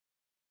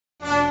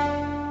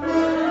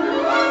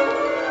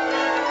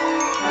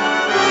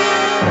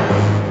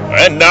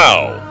And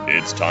now,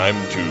 it's time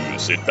to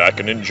sit back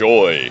and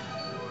enjoy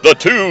the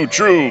Two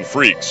True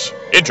Freaks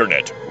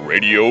Internet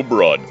Radio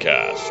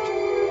Broadcast.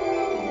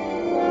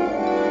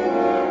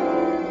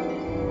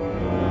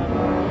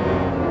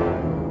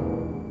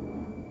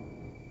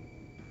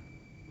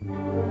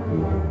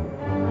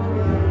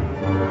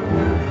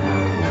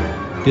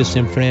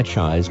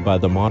 Disenfranchised by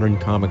the modern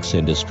comics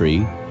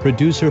industry,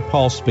 producer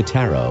Paul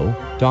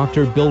Spataro,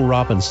 Dr. Bill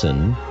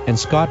Robinson, and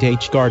Scott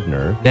H.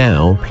 Gardner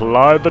now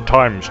ply the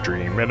time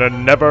stream in a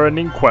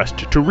never-ending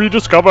quest to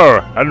rediscover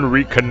and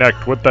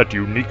reconnect with that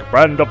unique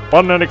brand of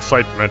fun and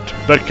excitement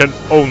that can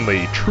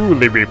only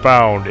truly be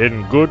found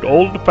in good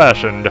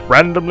old-fashioned,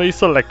 randomly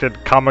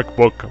selected comic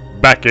book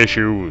back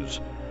issues.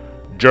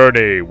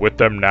 Journey with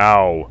them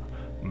now.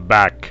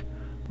 Back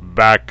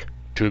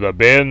to the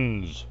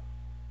bins.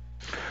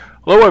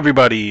 Hello,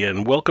 everybody,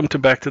 and welcome to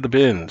Back to the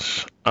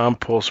Bins. I'm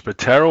Paul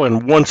Spataro,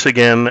 and once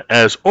again,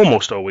 as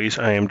almost always,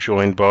 I am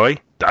joined by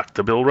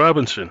Dr. Bill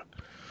Robinson.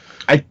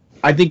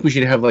 I think we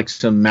should have like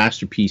some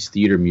masterpiece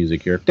theater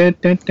music here,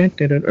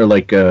 or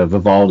like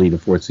Vivaldi, The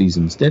Four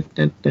Seasons. So you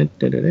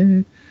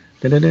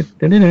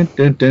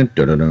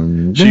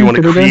want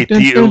to create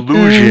the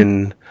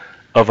illusion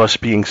of us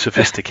being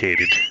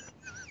sophisticated.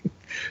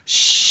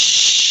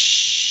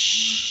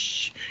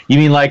 You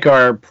mean like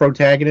our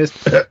protagonist,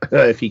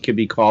 if he could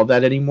be called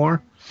that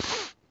anymore?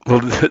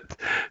 Well,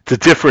 the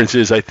difference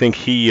is I think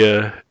he,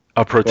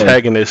 our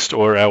protagonist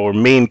or our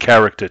main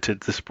character to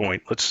this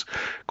point, let's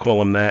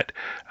call him that,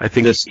 I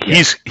think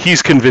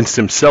he's convinced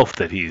himself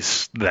that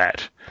he's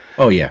that.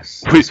 Oh,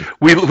 yes.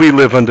 We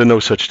live under no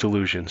such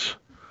delusions.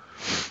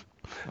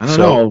 I don't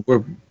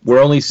know.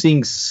 We're only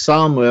seeing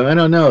some. I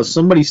don't know.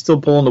 Somebody's still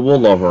pulling the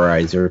wool over our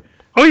eyes, or...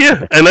 Oh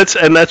yeah, and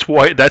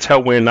that's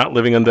how we're not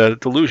living under that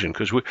delusion,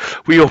 because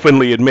we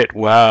openly admit,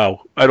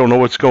 wow, I don't know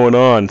what's going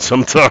on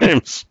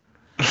sometimes.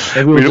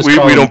 we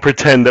don't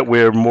pretend that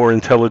we're more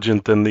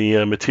intelligent than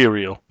the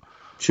material.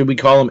 Should we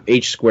call him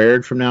H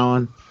squared from now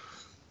on?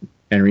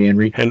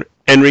 Henry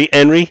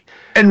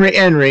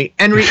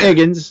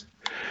Higgins.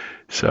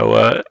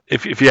 So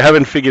if you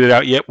haven't figured it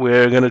out yet,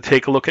 we're going to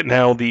take a look at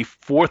now the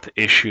fourth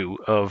issue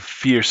of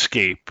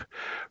Fearscape,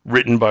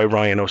 written by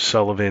Ryan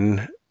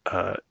O'Sullivan,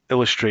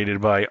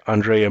 illustrated by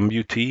Andrea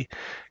Muti,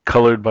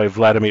 colored by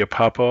Vladimir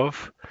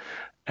Popov,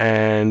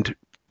 and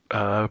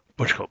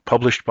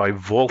published by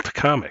Vault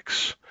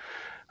Comics.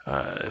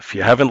 If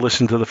you haven't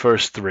listened to the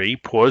first three,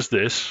 pause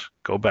this,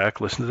 go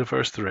back, listen to the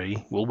first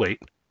three. We'll wait.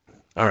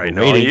 All right.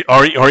 No,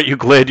 aren't you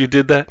glad you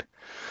did that?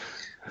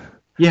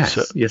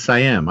 Yes, yes, I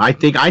am. I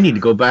think I need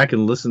to go back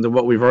and listen to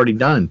what we've already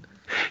done.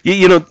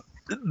 You know,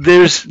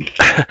 there's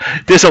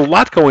a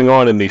lot going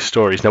on in these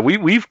stories. Now,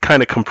 we've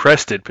kind of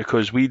compressed it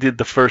because we did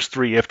the first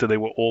three after they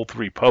were all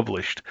three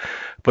published.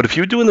 But if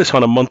you're doing this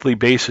on a monthly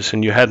basis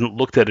and you hadn't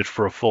looked at it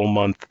for a full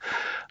month...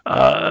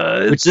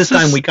 which this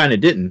time we kind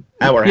of didn't.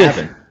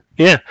 Haven't.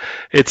 Yeah,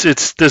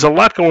 there's a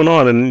lot going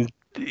on, and,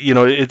 you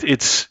know,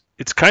 it's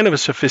kind of a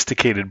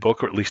sophisticated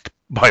book, or at least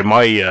by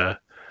my...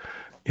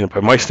 by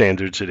my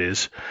standards it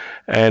is.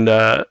 And,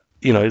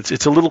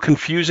 it's a little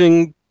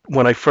confusing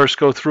when I first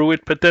go through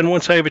it, but then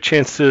once I have a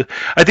chance to...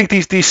 I think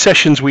these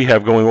sessions we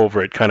have going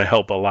over it kind of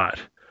help a lot.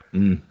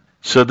 Mm.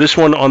 So this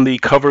one on the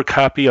cover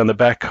copy, on the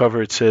back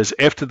cover, it says,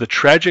 after the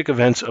tragic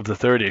events of the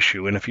third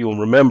issue, and if you'll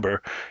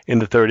remember, in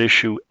the third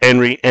issue,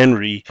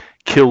 Henry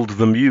killed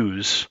the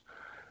Muse,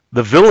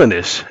 the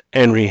villainous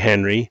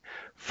Henry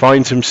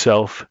finds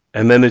himself...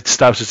 And then it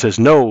stops. It says,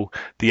 no,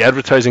 the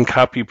advertising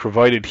copy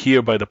provided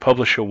here by the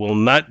publisher will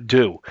not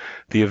do.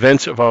 The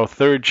events of our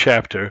third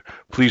chapter,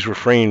 please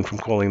refrain from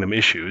calling them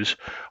issues,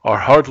 are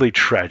hardly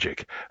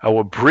tragic.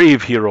 Our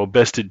brave hero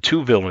bested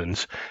two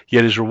villains,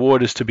 yet his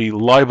reward is to be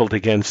libeled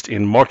against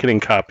in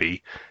marketing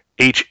copy,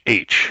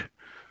 HH.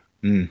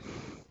 Is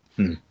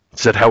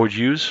that Howard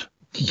Hughes?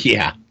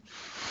 Yeah.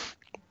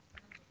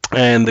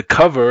 And the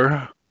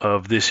cover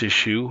of this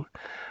issue...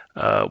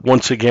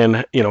 once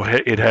again,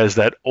 it has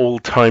that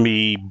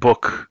old-timey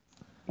book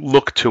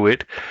look to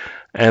it,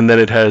 and then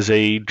it has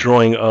a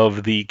drawing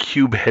of the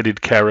cube-headed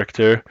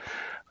character.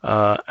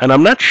 And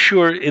I'm not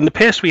sure, in the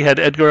past we had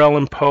Edgar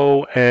Allan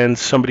Poe and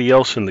somebody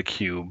else in the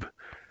cube.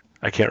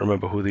 I can't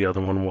remember who the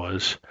other one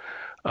was.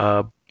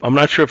 I'm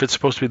not sure if it's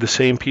supposed to be the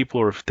same people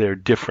or if they're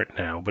different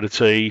now, but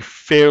it's a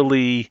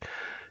fairly,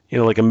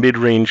 like a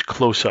mid-range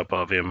close-up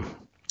of him.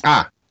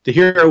 Ah, the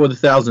hero with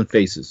 1,000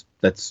 faces.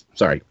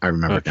 Sorry, I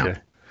remember it now.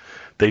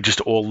 They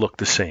just all look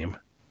the same.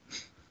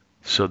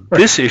 So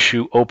This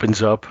issue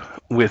opens up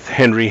with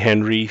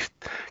Henry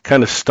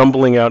kind of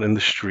stumbling out in the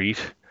street,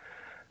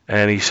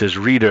 and he says,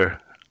 "Reader,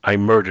 I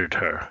murdered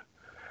her."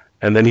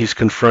 And then he's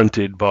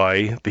confronted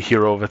by the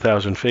hero of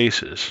 1,000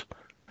 faces.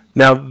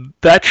 Now,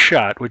 that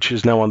shot, which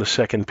is now on the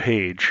second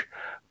page,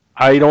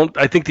 I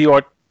think the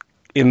art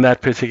in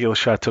that particular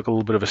shot took a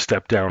little bit of a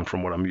step down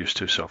from what I'm used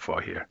to so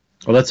far here.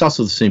 Well, that's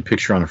also the same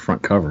picture on the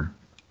front cover.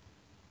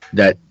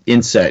 That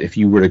inset, if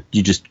you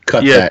just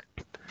cut that,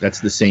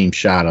 that's the same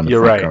shot on the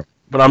front cover.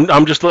 But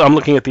I'm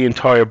looking at the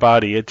entire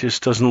body. It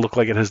just doesn't look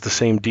like it has the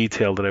same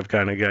detail that I've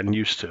kind of gotten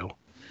used to.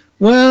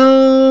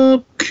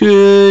 Well,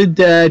 could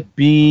that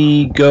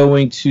be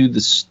going to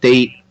the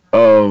state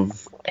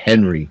of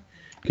Henry?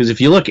 Because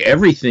if you look,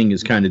 everything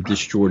is kind of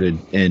distorted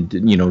and,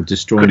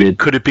 distorted.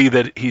 Could it be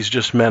that he's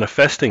just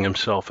manifesting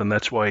himself, and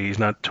that's why he's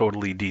not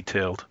totally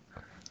detailed?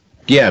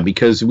 Yeah,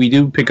 because we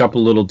do pick up a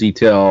little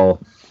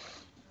detail.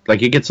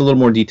 Like, it gets a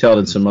little more detailed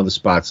in some other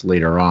spots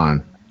later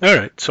on. All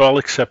right, so I'll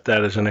accept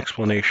that as an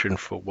explanation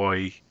for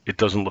why it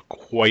doesn't look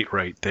quite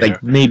right there.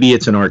 Like, maybe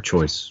it's an art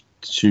choice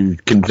to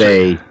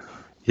convey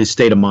his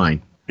state of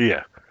mind.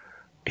 Yeah.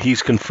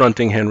 He's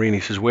confronting Henry, and he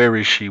says, "Where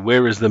is she?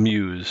 Where is the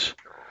muse?"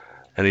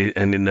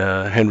 And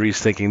Henry's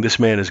thinking, "This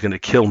man is going to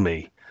kill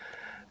me."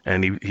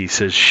 And he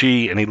says,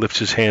 "She," and he lifts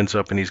his hands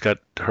up, and he's got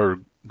her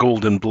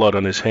golden blood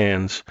on his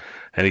hands,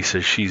 and he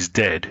says, "She's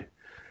dead."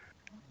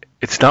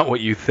 It's not what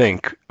you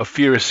think. A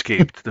fear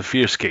escaped. The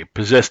Fearscape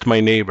possessed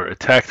my neighbor,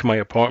 attacked my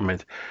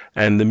apartment,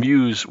 and the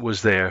muse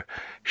was there.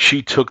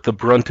 She took the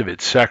brunt of it,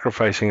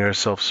 sacrificing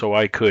herself so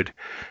I could.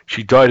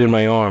 She died in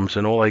my arms,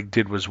 and all I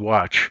did was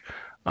watch.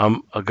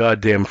 I'm a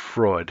goddamn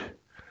fraud.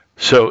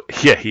 So,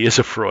 yeah, he is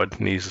a fraud,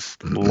 and he's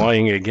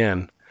lying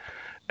again.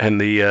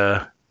 And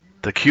the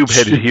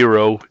cube-headed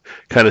hero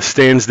kind of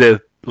stands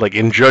there like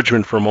in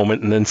judgment for a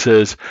moment and then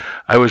says,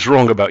 "I was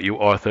wrong about you,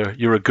 Arthur.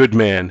 You're a good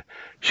man.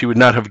 She would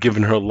not have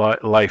given her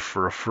life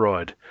for a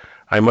fraud.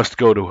 I must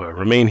go to her.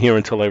 Remain here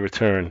until I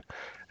return.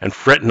 And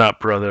fret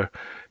not, brother.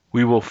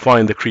 We will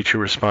find the creature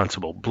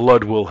responsible.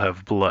 Blood will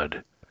have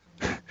blood."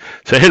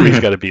 So Henry's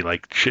got to be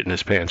like shitting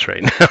his pants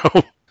right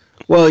now.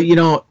 Well, I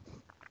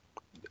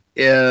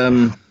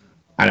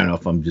don't know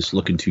if I'm just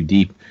looking too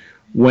deep.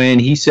 When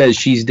he says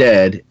she's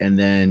dead, and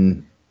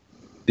then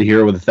the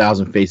hero with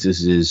 1,000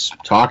 faces is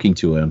talking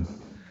to him,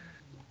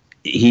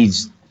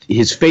 his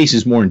face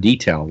is more in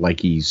detail. Like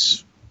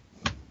he's,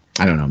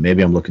 I don't know.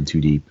 Maybe I'm looking too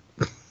deep.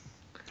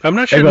 I'm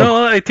not sure.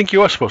 No, I think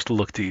you are supposed to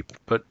look deep,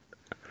 but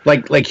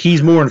like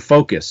he's more in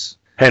focus.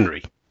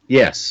 Henry.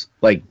 Yes,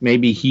 like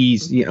maybe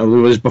he's, it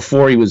was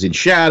before he was in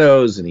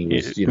shadows and he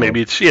was,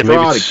 maybe it's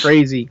fraud and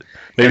crazy.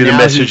 Maybe the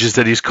message is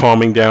that he's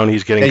calming down,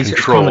 he's getting control.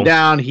 He's calming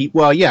down.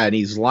 And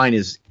he's lying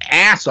his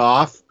ass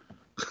off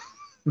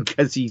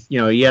because he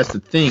has to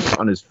think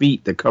on his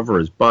feet to cover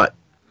his butt.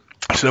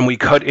 So then we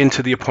cut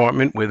into the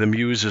apartment where the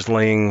muse is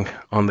laying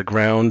on the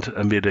ground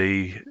amid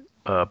a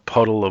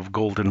puddle of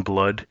golden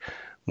blood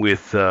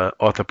with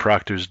Arthur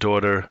Proctor's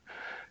daughter,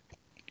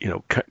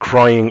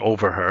 crying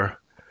over her.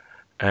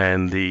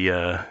 And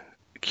the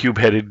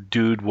cube-headed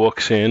dude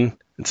walks in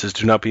and says,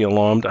 "Do not be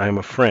alarmed, I am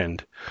a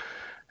friend."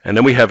 And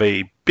then we have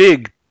a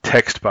big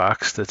text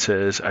box that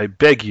says, "I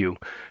beg you,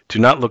 do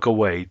not look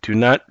away, do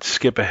not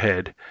skip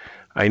ahead.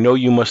 I know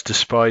you must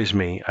despise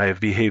me. I have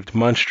behaved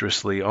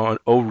monstrously.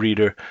 O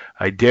reader,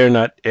 I dare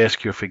not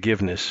ask your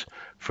forgiveness,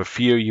 for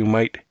fear you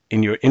might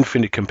in your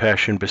infinite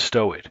compassion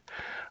bestow it.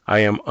 I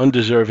am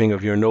undeserving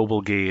of your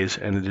noble gaze,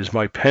 and it is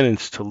my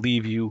penance to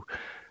leave you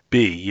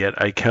be, yet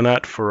I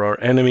cannot for our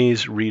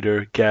enemies,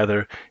 reader,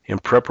 gather in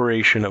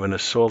preparation of an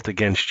assault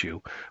against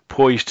you,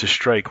 poised to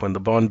strike when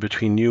the bond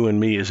between you and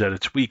me is at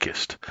its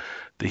weakest.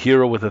 The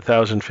hero with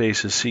 1,000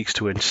 faces seeks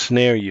to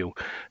ensnare you,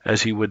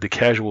 as he would the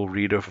casual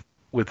reader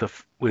with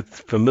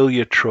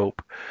familiar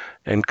trope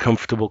and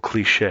comfortable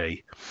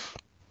cliche.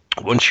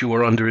 Once you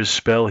are under his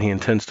spell, he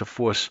intends to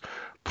force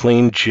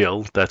plain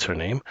Jill, that's her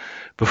name,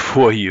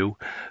 before you,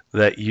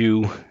 that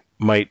you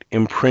might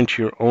imprint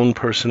your own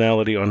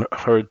personality on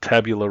her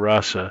tabula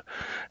rasa,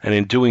 and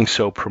in doing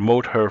so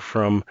promote her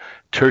from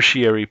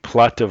tertiary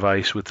plot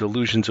device with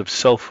delusions of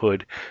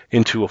selfhood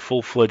into a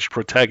full-fledged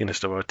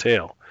protagonist of our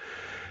tale.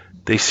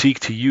 They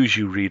seek to use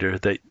you, reader,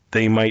 that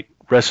they might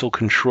wrestle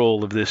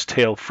control of this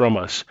tale from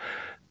us.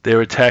 Their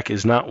attack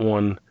is not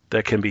one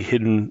that can be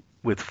hidden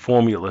with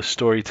formula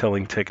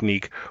storytelling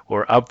technique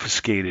or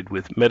obfuscated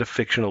with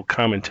metafictional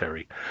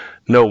commentary.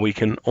 No, we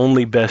can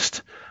only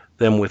best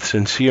them with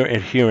sincere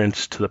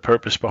adherence to the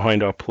purpose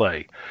behind our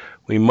play.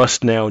 We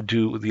must now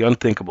do the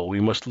unthinkable.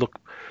 We must look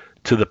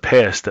to the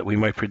past that we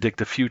might predict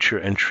the future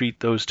and treat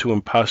those two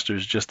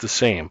impostors just the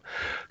same."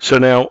 So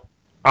now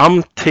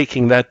I'm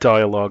taking that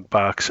dialogue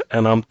box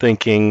and I'm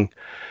thinking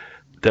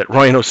that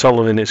Ryan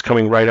O'Sullivan is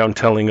coming right out and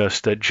telling us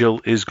that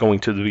Jill is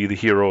going to be the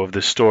hero of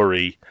this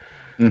story.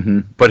 Mm-hmm.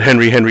 But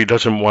Henry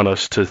doesn't want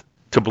us to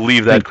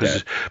believe that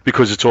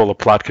because it's all a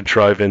plot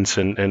contrivance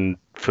and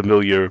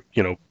familiar,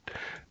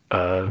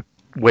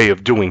 way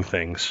of doing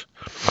things.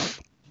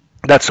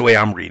 That's the way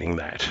I'm reading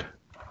that.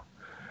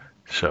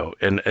 So,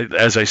 and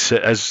as I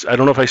said, I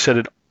don't know if I said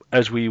it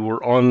as we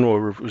were on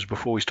or it was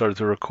before we started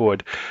to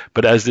record,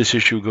 but as this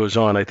issue goes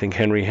on, I think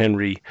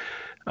Henry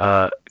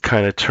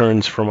kind of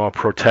turns from our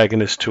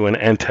protagonist to an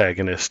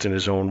antagonist in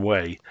his own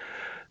way.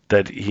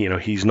 That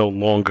he's no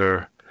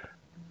longer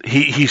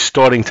he's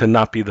starting to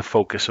not be the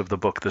focus of the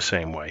book the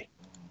same way.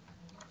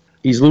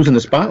 He's losing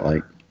the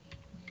spotlight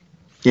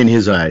in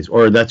his eyes,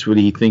 or that's what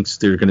he thinks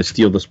they're going to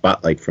steal the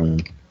spotlight from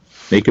him,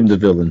 make him the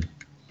villain.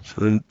 So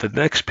then the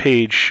next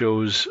page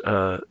shows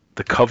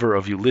the cover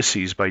of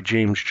Ulysses by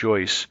James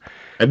Joyce.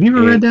 Have you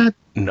ever read that?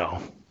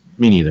 No.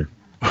 Me neither.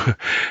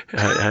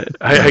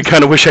 I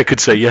kind of wish I could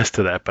say yes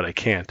to that, but I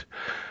can't.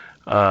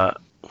 And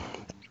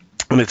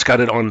it's got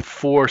it on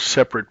 4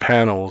 separate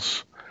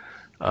panels,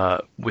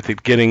 with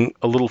it getting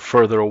a little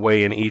further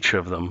away in each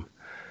of them.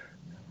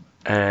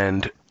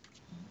 And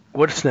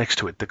what's next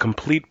to it? The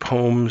complete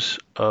poems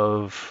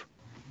of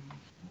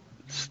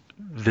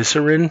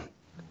Viscerin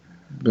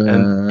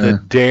and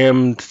The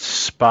Damned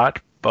Spot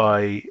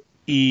by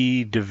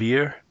E. De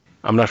Vere.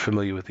 I'm not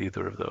familiar with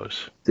either of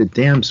those.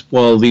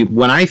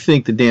 When I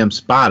think the damn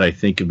spot, I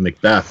think of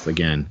Macbeth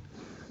again,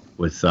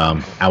 with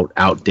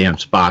out damn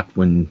spot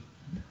when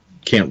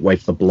can't wipe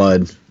the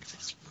blood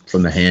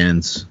from the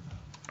hands.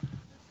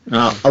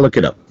 I'll look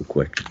it up real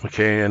quick.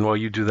 Okay, and while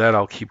you do that,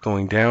 I'll keep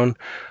going down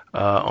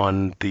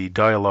on the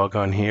dialogue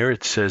on here.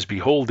 It says,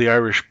 "Behold the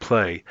Irish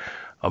play,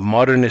 a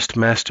modernist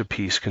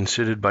masterpiece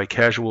considered by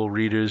casual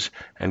readers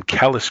and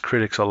callous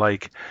critics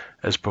alike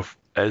as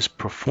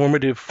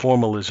performative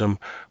formalism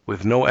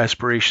with no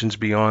aspirations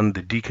beyond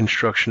the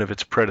deconstruction of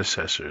its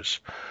predecessors.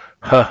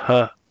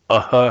 Pro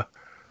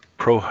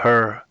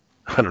her."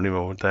 I don't even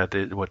know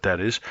what that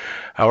is.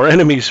 "Our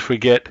enemies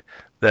forget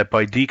that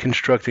by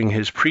deconstructing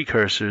his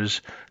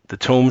precursors, the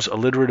tome's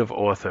alliterative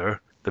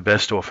author, the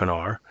best often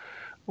are,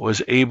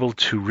 was able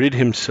to rid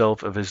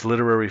himself of his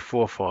literary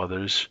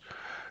forefathers,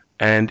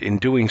 and in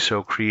doing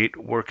so create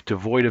work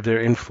devoid of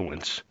their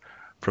influence.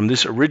 From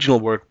this original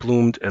work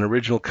bloomed an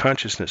original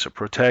consciousness, a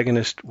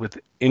protagonist with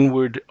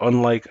inward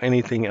unlike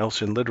anything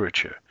else in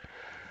literature.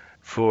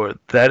 For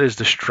that is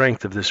the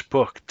strength of this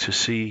book, to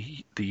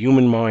see the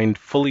human mind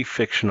fully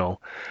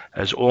fictional,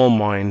 as all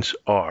minds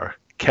are,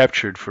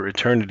 captured for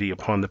eternity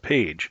upon the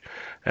page,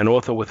 an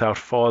author without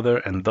father,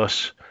 and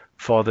thus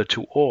father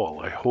to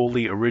all, a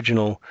wholly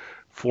original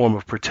form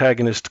of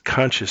protagonist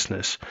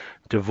consciousness,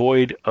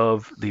 devoid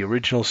of the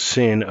original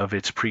sin of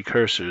its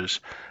precursors,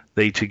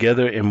 they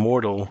together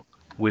immortal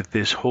with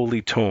this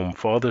holy tome,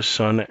 Father,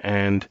 Son,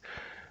 and...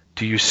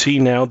 Do you see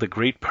now the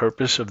great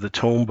purpose of the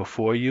tome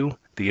before you?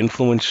 The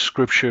influence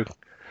scripture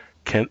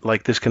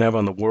like this can have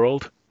on the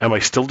world? Am I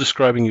still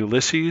describing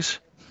Ulysses?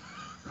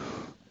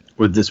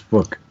 With this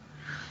book.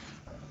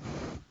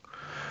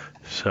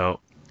 So,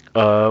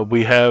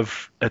 we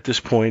have, at this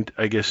point,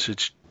 I guess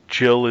it's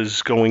Jill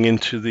is going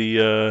into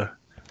the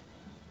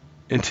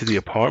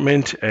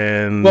apartment,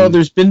 and... Well,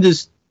 there's been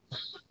this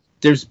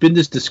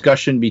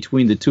discussion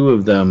between the two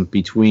of them,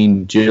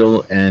 between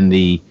Jill and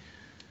the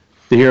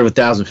Hero of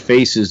 1,000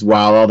 Faces,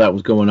 while all that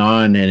was going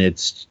on, and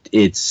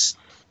it's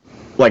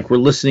like we're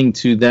listening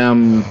to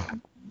them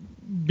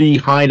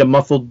behind a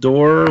muffled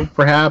door,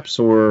 perhaps,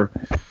 or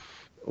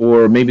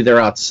maybe they're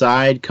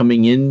outside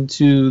coming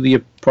into the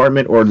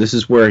apartment, or this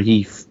is where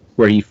he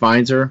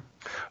finds her.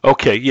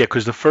 Okay, yeah,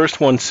 because the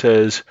first one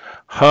says,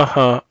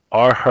 "Ha,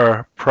 are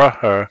her,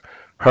 pra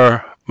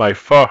her, my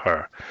for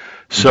her."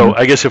 So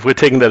I guess if we're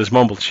taking that as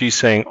mumbled, she's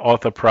saying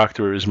Arthur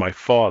Proctor is my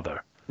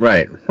father.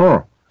 Right.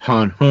 Her,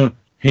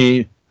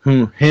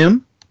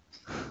 him.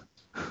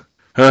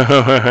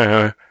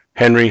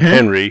 Henry.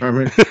 Henry.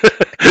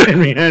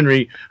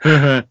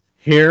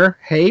 Here,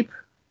 Hape.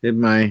 Did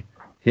my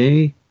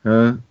here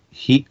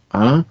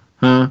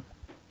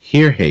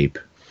Hape.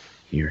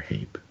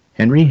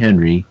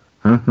 Henry.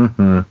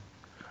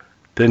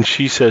 Then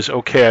she says,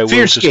 "Okay, I will.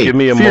 Fearscape. Just give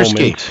me a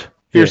moment."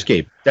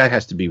 Fearscape. That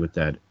has to be with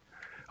that.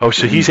 Oh,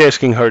 so he's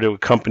asking her to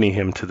accompany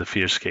him to the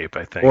Fearscape,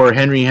 I think. Or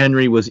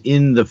Henry was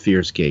in the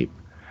Fearscape.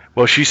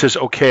 Well, she says,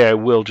 "Okay, I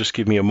will. Just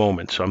give me a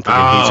moment." So I'm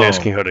thinking he's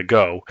asking her to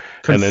go,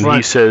 and then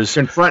he says,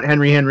 "Confront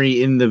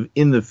Henry in the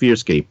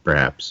Fearscape,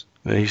 perhaps."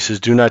 And he says,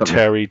 "Do not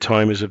tarry.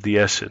 Time is of the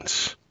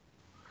essence."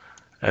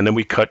 And then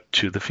we cut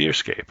to the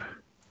Fearscape.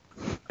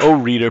 Oh,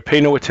 reader,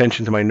 pay no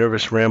attention to my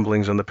nervous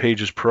ramblings on the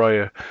pages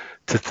prior,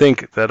 to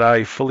think that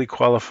I, fully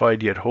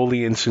qualified yet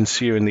wholly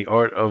insincere in the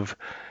art of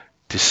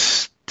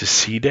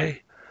decide,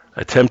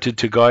 attempted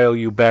to guile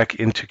you back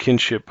into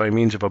kinship by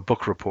means of a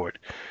book report.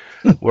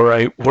 Were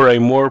I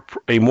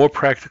a more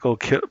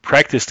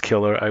practiced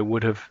killer, I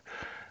would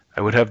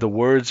have the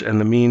words and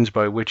the means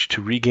by which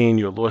to regain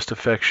your lost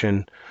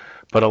affection.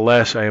 But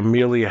alas, I am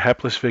merely a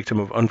hapless victim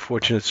of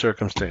unfortunate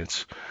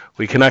circumstance.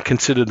 We cannot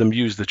consider the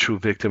muse the true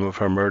victim of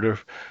her murder,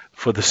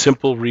 for the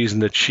simple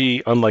reason that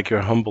she, unlike your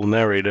humble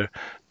narrator,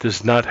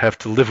 does not have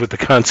to live with the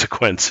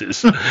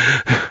consequences.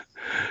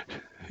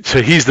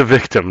 So he's the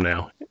victim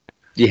now.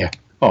 Yeah.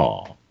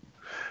 Oh.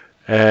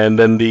 And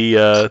then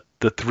the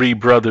 3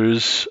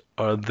 brothers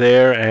are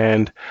there,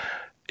 and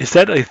is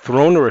that a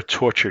throne or a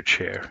torture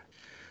chair?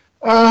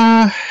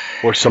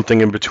 Or something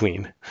in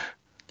between?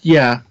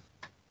 Yeah.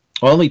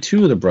 Only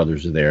 2 of the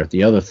brothers are there.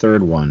 The other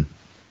third one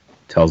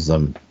tells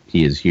them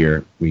he is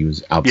here. He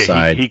was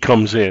outside. Yeah, he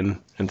comes in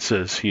and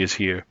says he is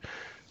here.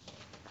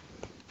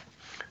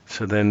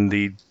 So then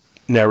the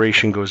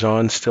narration goes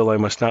on. Still, I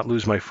must not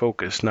lose my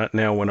focus, not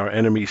now when our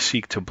enemies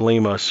seek to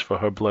blame us for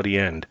her bloody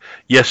end.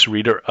 Yes,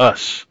 reader,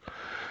 us.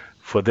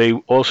 For they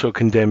also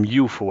condemn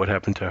you for what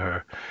happened to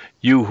her.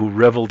 You who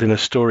reveled in a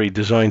story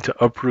designed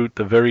to uproot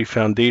the very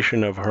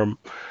foundation of her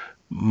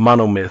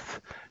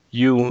monomyth.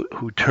 You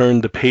who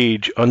turned the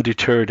page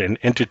undeterred and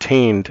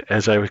entertained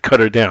as I cut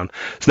her down.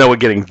 So now we're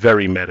getting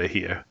very meta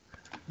here.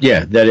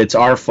 Yeah, that it's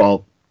our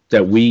fault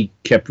that we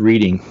kept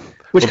reading,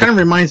 which kind of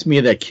reminds me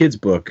of that kid's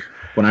book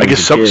when I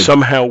guess was a kid.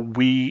 Somehow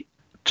we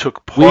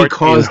took We part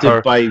caused in her,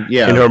 it by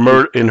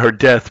in her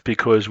death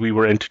because we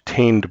were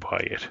entertained by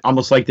it.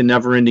 almost like the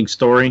never-ending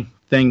story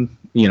thing,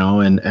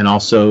 and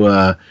also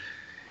you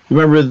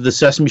remember the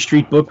Sesame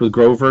Street book with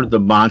Grover, the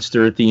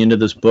monster at the end of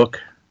this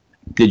book?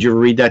 Did you ever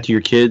read that to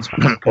your kids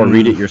or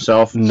read it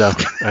yourself? No,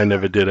 I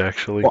never did,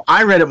 actually. Well,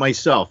 I read it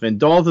myself,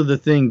 and all of the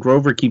thing,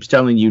 Grover keeps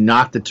telling you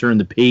not to turn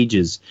the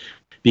pages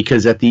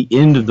because at the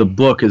end of the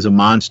book is a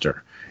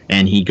monster.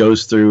 And he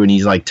goes through and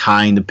he's like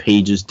tying the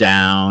pages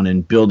down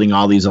and building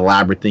all these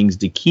elaborate things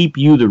to keep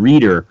you, the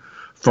reader,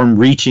 from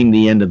reaching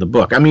the end of the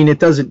book. I mean,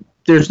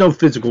 there's no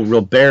physical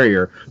real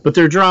barrier, but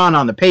they're drawn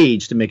on the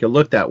page to make it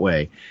look that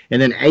way.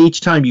 And then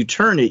each time you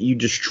turn it, you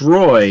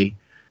destroy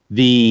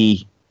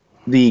the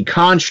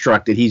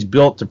construct that he's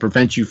built to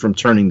prevent you from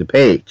turning the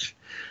page.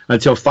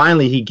 Until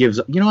finally he gives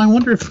up. I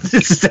wonder if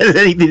this has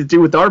anything to do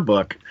with our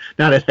book,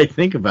 now that I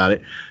think about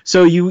it.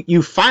 So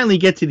you finally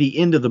get to the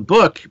end of the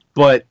book,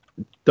 but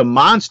the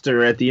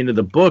monster at the end of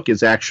the book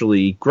is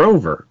actually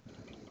Grover.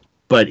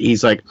 But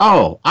he's like,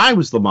 oh, I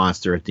was the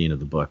monster at the end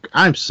of the book.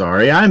 I'm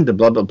sorry. I'm the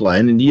blah, blah, blah.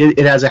 And it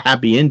has a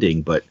happy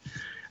ending, but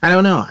I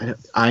don't know.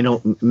 I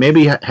don't.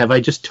 Maybe have I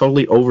just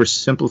totally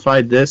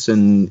oversimplified this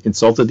and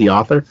insulted the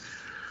author?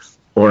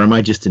 Or am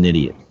I just an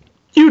idiot?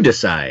 You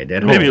decide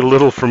at home. Maybe a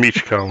little from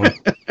each column.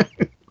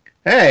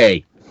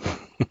 Hey.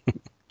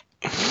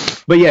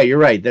 But yeah, you're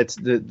right.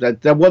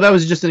 That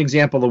was just an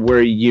example of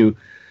where you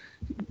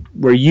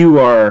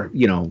are,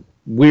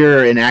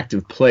 we're an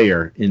active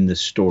player in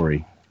this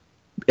story,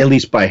 at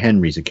least by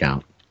Henry's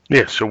account.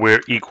 Yeah, so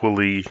we're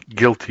equally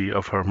guilty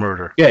of her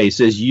murder. Yeah, he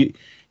says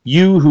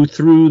you who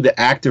through the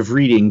act of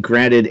reading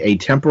granted a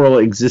temporal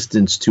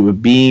existence to a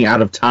being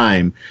out of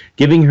time,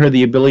 giving her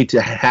the ability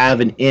to have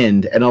an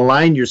end, and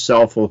align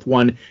yourself with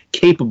one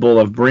capable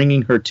of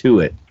bringing her to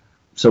it.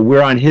 So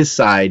we're on his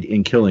side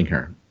in killing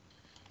her.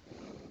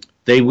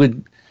 They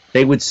would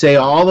say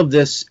all of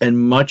this and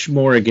much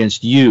more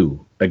against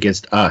you,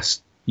 against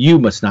us. You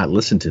must not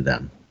listen to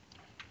them.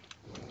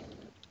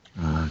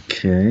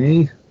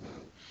 Okay.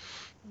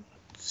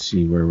 Let's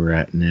see where we're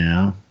at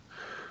now.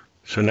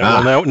 So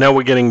now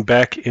we're getting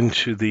back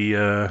into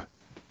the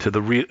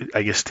real,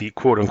 I guess, the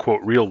quote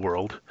unquote real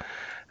world,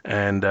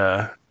 and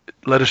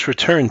let us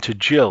return to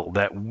Jill,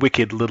 that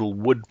wicked little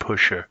wood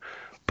pusher,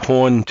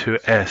 pawn to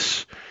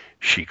S.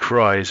 She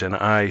cries, and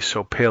I,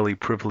 so palely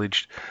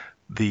privileged,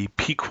 the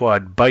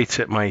Pequod bites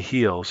at my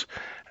heels,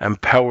 am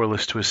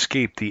powerless to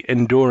escape the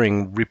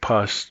enduring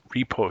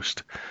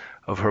riposte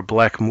of her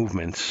black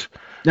movements.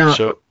 Now,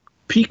 so,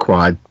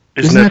 Pequod,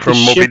 isn't that from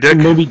Moby Dick?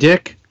 Moby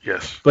Dick?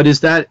 Yes. But is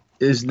that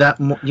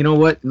you know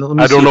what?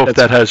 I don't know if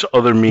that has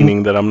other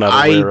meaning that I'm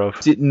not aware of.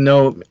 I didn't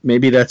know.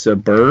 Maybe that's a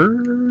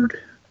bird.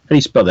 How do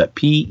you spell that?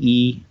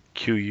 P-E...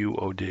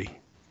 Q-U-O-D.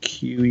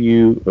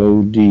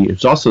 Q-U-O-D.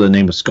 It's also the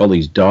name of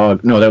Scully's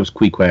dog. No, that was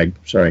Queequeg.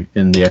 Sorry,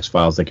 in the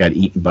X-Files that got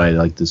eaten by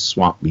like this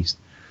swamp beast.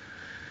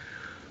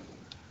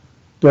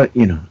 But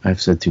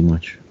I've said too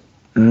much.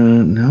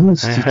 Now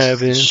let's. I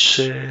haven't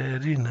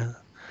said enough.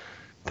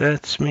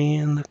 That's me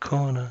in the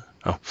corner.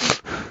 Oh.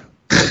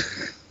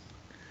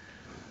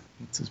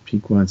 What does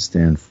Pequod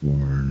stand for?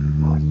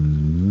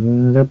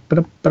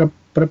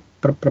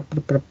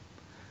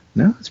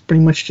 No, it's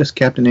pretty much just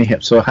Captain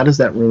Ahab. So how does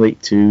that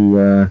relate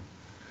to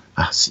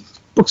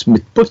books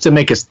that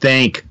make us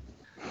think?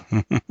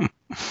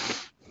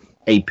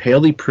 A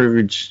palely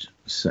privileged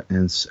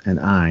and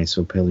I,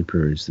 so palely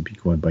privileged, the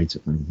Pequod bites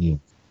at my heel.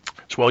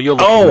 So while you're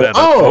looking that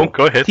up,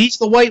 go ahead. He's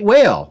the white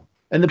whale.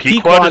 And the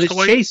Pequod is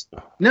chased.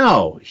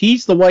 No,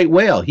 he's the white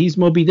whale. He's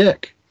Moby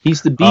Dick.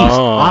 He's the beast,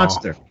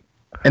 monster.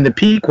 And the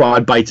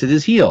Pequod bites at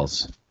his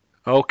heels.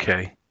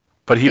 Okay.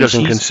 But he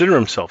doesn't consider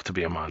himself to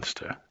be a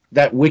monster.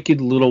 That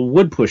wicked little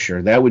wood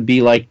pusher. That would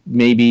be like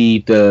maybe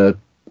the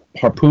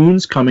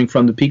harpoons coming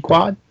from the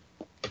Pequod.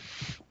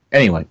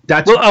 Anyway,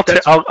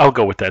 I'll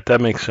go with that. That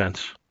makes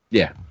sense.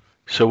 Yeah.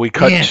 So we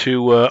cut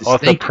to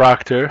Arthur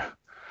Proctor,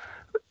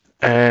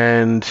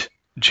 and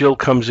Jill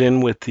comes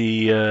in with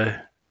the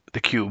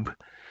cube.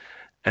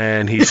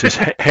 And he says,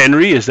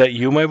 Henry, is that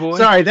you, my boy?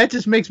 Sorry, that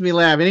just makes me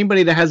laugh.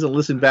 Anybody that hasn't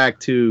listened back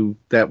to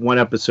that one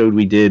episode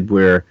we did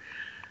where,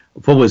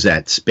 what was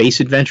that? Space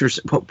Adventures?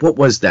 What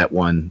was that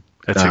one?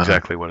 That's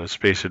exactly what it is,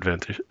 Space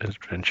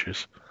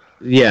Adventures.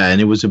 Yeah,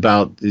 and it was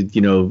about,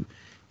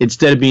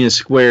 instead of being a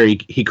square,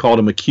 he called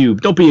him a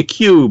cube. Don't be a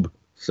cube.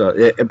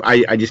 So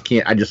I just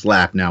can't, I just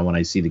laugh now when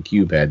I see the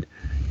cube head.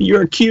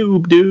 You're a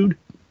cube, dude.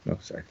 Oh,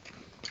 sorry.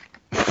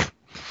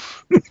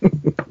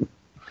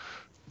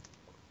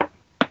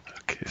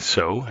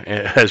 So,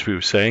 as we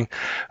were saying,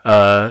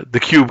 the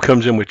cube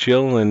comes in with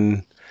Jill,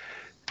 and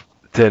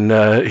then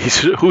he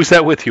says, who's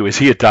that with you? Is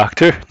he a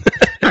doctor?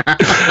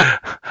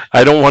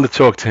 I don't want to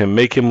talk to him.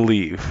 Make him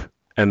leave.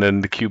 And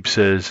then the cube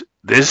says,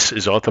 this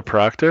is Arthur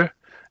Proctor?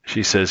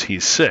 She says,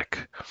 he's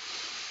sick.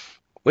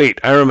 Wait,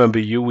 I remember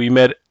you. We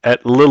met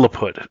at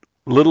Lilliput.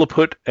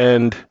 Lilliput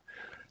and...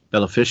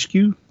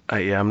 Belafishku?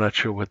 yeah, I'm not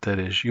sure what that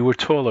is. You were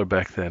taller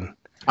back then.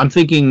 I'm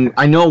thinking,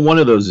 I know one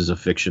of those is a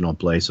fictional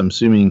place. I'm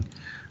assuming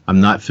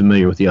I'm not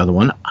familiar with the other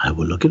one. I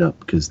will look it up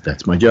because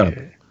that's my job.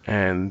 Okay.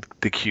 And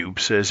the Cube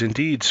says,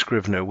 "Indeed,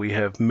 Scrivener, we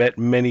have met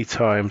many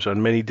times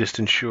on many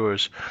distant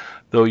shores,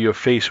 though your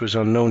face was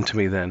unknown to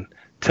me then.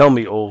 Tell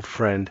me, old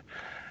friend,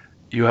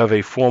 you have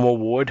a former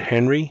ward,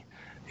 Henry?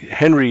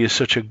 Henry is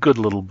such a good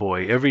little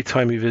boy. Every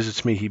time he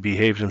visits me, he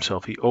behaves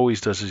himself. He always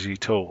does as he's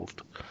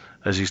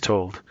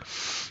told.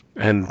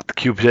 And the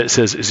Cube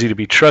says, "Is he to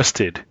be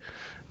trusted?"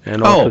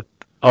 And Arthur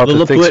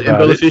thinks Lilliput and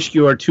about it.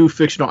 Belafishku are two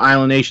fictional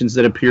island nations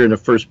that appear in the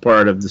first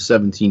part of the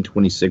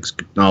 1726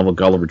 novel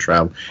Gulliver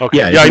Travel.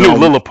 Okay. Yeah, I knew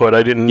Lilliput.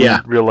 I didn't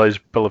realize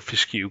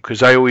Belafishku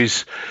because I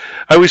always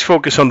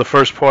focus on the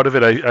first part of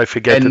it. I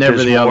forget and that never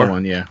there's the more, other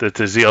one. Yeah, that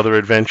there's the other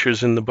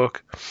adventures in the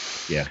book.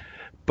 Yeah.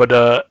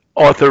 But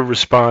Arthur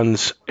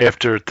responds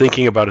after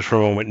thinking about it for a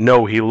moment.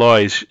 "No, he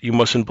lies. You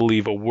mustn't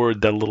believe a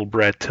word that little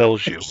brat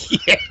tells you."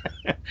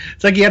 Yeah,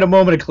 it's like he had a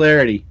moment of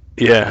clarity.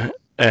 Yeah.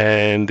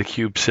 And the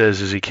Cube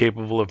says, "Is he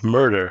capable of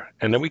murder?"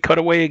 And then we cut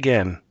away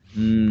again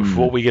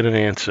before we get an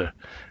answer.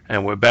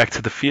 And we're back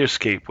to the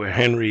Fearscape where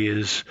Henry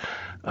is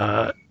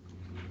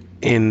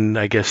in,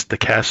 I guess, the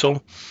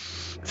castle.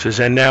 It says,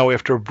 "And now,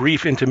 after a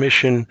brief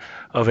intermission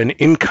of an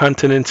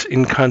incontinence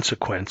in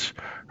consequence,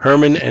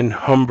 Herman and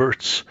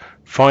Humbert's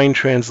fine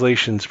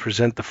translations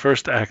present the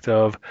first act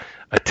of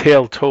a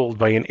tale told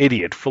by an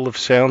idiot, full of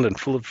sound and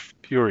full of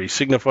fury,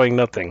 signifying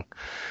nothing."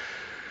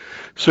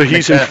 So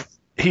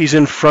he's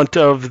in front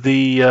of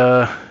the.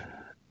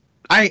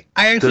 I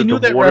actually knew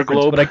that water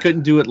reference, globe? but I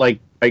couldn't do it like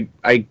I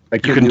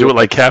couldn't do it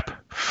like Cap.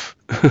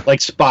 like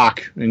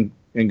Spock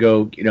and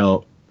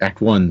go,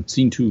 Act 1,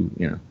 Scene 2,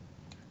 But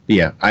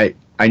yeah,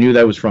 I knew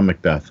that was from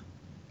Macbeth.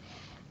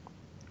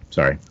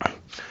 Sorry.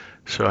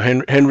 So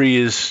Henry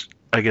is,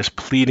 I guess,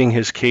 pleading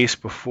his case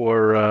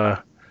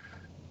before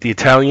the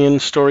Italian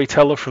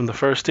storyteller from the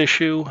first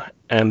issue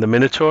and the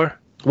Minotaur.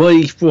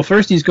 Well,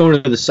 first he's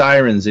going to the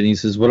Sirens, and he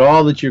says, "Would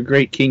all that your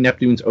great King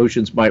Neptune's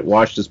oceans might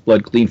wash this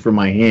blood clean from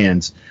my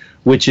hands,"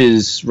 which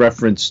is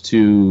reference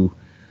to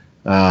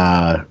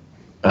out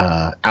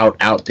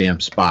damn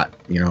Spot,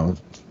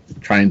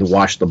 trying to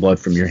wash the blood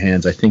from your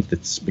hands. I think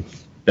that's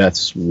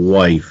Macbeth's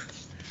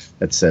wife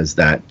that says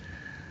that.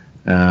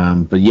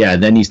 But yeah,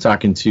 then he's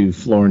talking to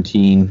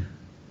Florentine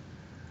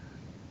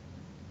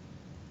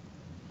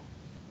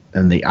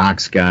and the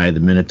Ox guy, the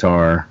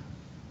Minotaur.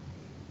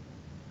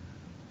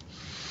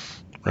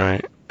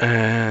 Right.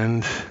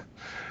 And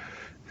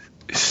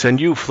send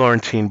you,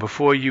 Florentine,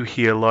 before you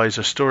here lies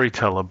a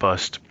storyteller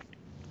bust,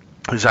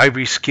 his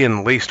ivory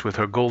skin laced with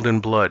her golden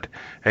blood.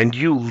 And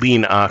you,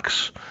 lean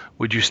ox,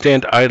 would you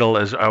stand idle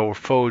as our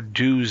foe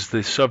dews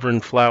the sovereign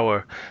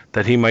flower,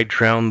 that he might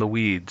drown the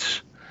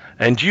weeds?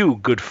 And you,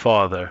 good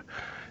father,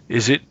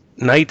 is it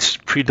night's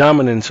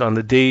predominance on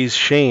the day's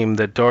shame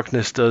that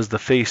darkness does the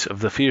face of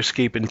the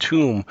Fearscape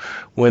entomb,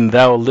 when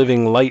thou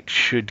living light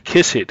should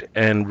kiss it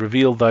and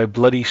reveal thy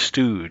bloody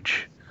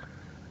stooge?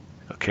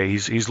 Okay,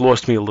 he's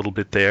lost me a little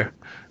bit there.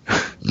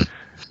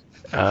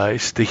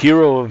 It's the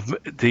hero of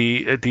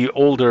the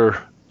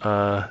older.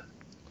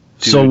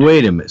 So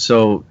wait a minute.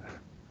 So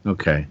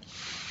okay.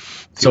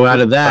 So out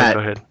of that,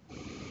 go ahead.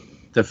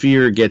 The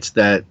fear gets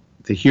that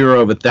the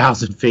hero of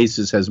 1,000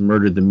 faces has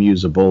murdered the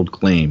muse of bold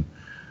claim.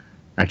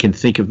 I can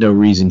think of no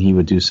reason he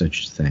would do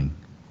such a thing.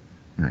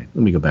 All right,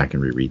 let me go back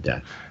and reread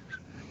that.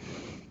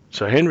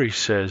 So Henry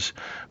says,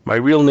 "My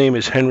real name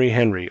is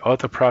Henry.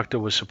 Arthur Proctor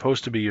was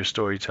supposed to be your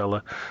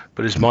storyteller,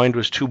 but his mind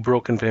was too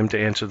broken for him to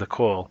answer the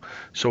call.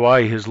 So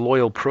I, his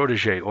loyal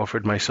protege,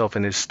 offered myself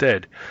in his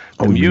stead.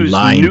 You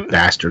lying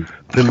bastard.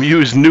 The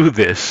muse knew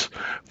this,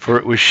 for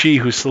it was she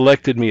who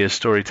selected me as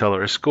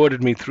storyteller,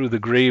 escorted me through the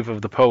grave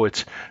of the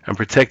poets, and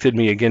protected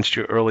me against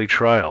your early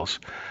trials.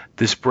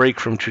 This break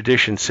from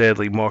tradition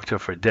sadly marked her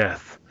for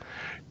death."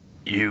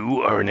 "You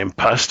are an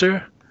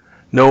impostor?"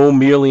 "No,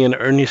 merely an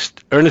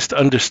earnest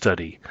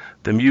understudy.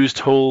 The muse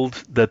told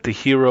the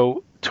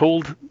hero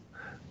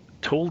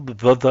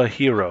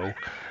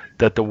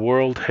that the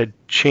world had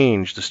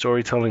changed. The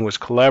storytelling was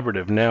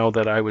collaborative. Now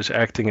that I was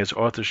acting as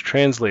Arthur's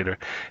translator,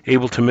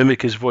 able to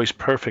mimic his voice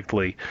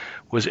perfectly,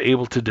 was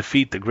able to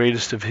defeat the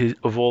greatest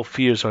of all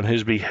fears on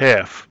his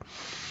behalf.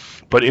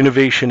 But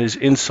innovation is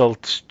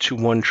insult to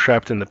one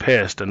trapped in the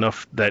past,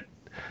 enough that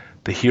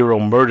the hero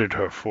murdered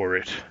her for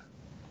it."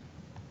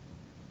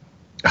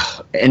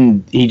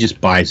 And he just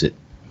buys it.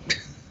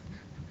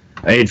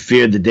 "I had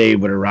feared the day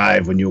would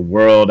arrive when your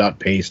world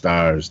outpaced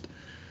ours.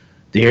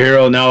 The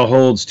hero now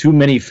holds too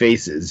many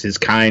faces. His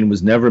kind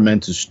was never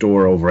meant to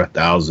store over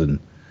 1,000.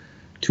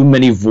 Too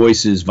many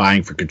voices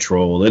vying for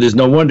control. It is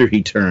no wonder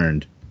he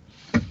turned."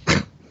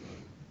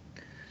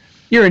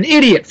 "You're an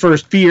idiot,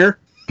 First Fear."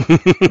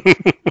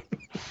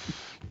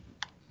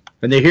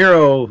 And the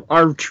hero,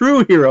 our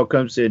true hero,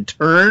 comes in.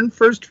 "Turn,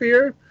 First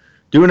Fear?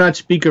 Do not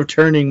speak of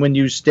turning when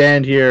you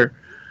stand here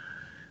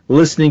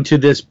listening to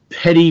this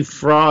petty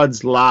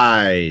fraud's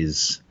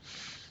lies."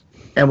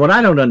 And what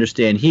I don't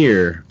understand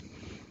here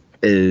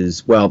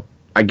is, well,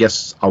 I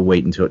guess I'll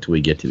wait until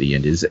we get to the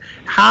end. Is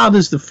how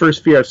does the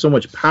first fear have so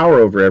much power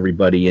over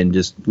everybody and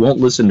just won't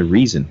listen to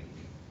reason?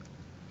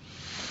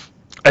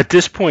 At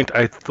this point,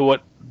 I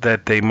thought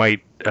that they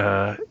might,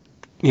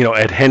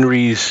 at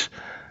Henry's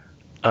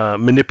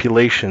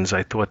manipulations,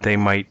 I thought they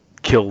might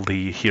kill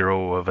the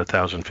hero of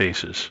 1,000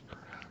 Faces.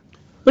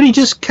 But he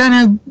just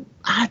kind of,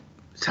 I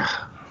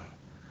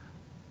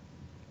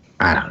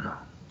don't know.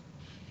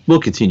 We'll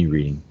continue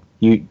reading.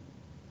 You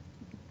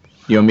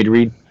want me to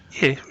read?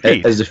 Yeah,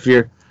 read. As a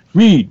fear.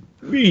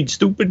 Read,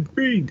 stupid,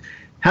 read.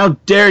 How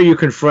dare you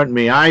confront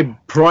me? I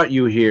brought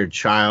you here,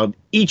 child.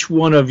 Each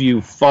one of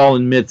you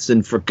fallen myths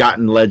and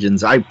forgotten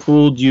legends. I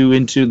pulled you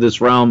into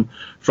this realm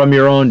from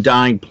your own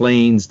dying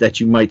planes that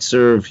you might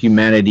serve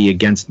humanity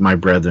against my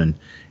brethren.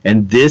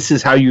 And this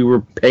is how you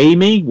repay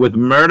me? With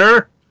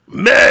murder?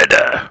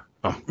 Murder!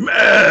 Oh.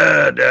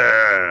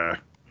 Murder!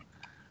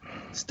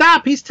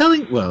 Stop, he's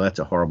telling... Well, that's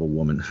a horrible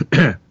woman.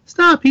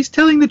 Stop, he's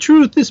telling the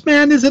truth. This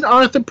man isn't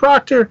Arthur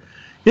Proctor.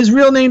 His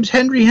real name's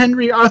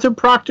Henry. Arthur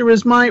Proctor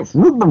is my...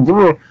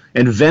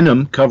 And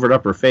venom covered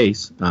up her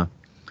face.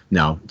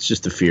 No, it's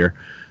just a fear.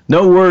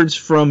 No words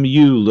from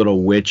you,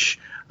 little witch.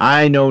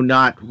 I know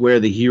not where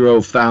the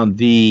hero found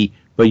thee,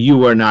 but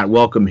you are not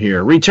welcome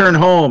here. Return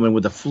home. And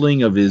with a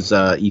fling of his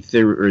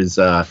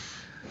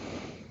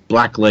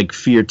black leg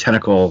fear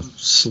tentacle,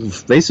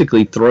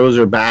 basically throws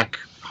her back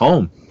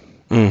home.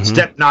 Mm-hmm.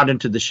 Step not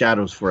into the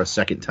shadows for a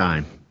second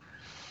time.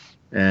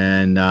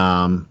 And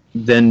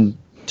then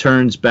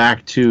turns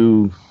back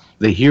to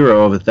the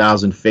hero of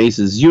 1,000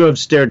 Faces. You have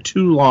stared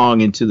too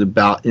long into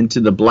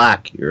the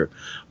black here.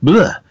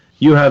 Blah.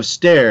 You have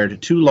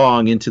stared too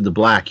long into the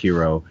black,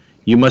 hero.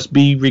 You must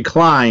be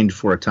reclined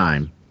for a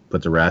time.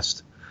 Put the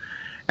rest.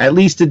 At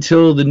least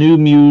until the new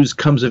muse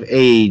comes of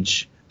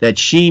age, that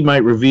she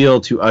might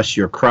reveal to us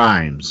your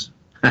crimes.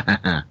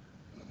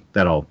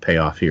 That'll pay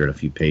off here in a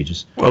few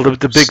pages. Well,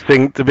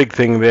 the big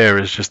thing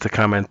there is just the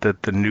comment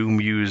that the new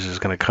muse is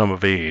going to come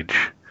of age.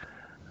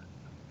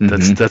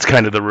 That's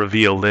kind of the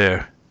reveal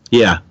there.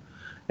 Yeah,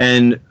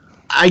 and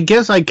I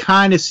guess I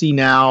kind of see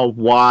now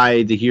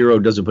why the hero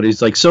doesn't put it.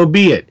 He's like, so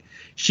be it.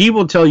 She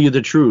will tell you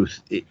the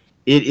truth. It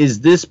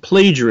is this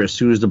plagiarist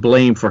who is to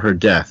blame for her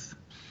death.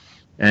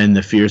 And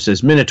the fear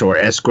says, Minotaur,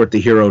 escort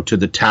the hero to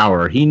the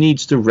tower. He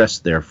needs to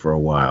rest there for a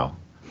while.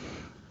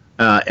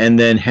 And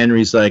then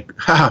Henry's like,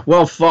 ha,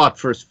 well fought,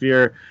 First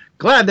Fear.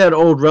 Glad that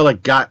old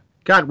relic got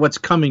what's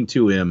coming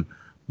to him.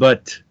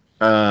 But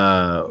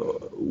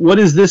what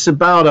is this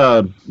about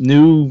a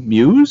new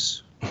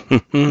muse?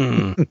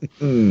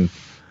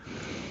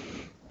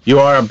 You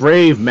are a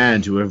brave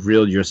man to have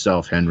revealed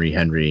yourself,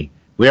 Henry.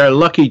 We are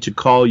lucky to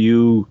call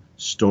you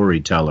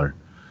storyteller.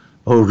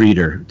 Oh,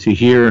 reader, to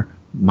hear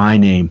my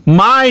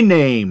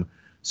name,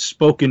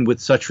 spoken with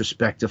such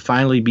respect, to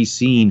finally be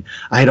seen.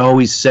 I had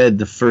always said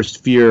the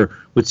First Fear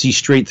would see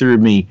straight through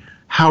me.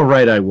 How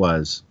right I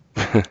was.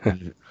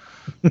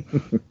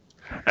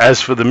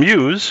 As for the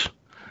muse,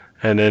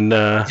 and then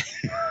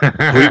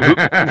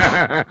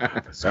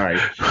sorry,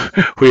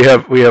 we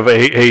have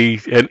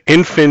an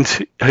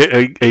infant,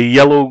 a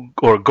yellow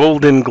or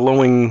golden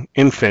glowing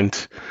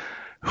infant,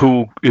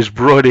 who is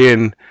brought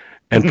in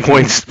and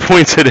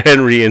points at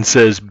Henry and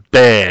says,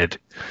 "Bad."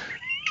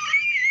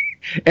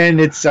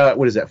 And it's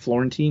what is that,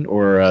 Florentine,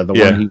 or the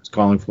one he was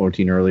calling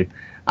Florentine earlier?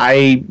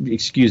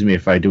 Excuse me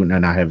if I do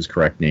not have his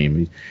correct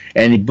name.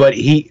 But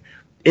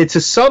it's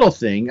a subtle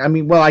thing. I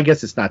mean, well, I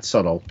guess it's not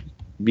subtle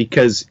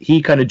because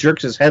he kind of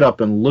jerks his head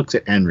up and looks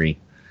at Henry.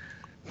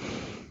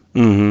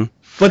 Mm-hmm.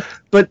 But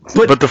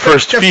the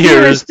First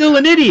Fear is still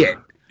an idiot.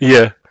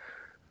 Yeah.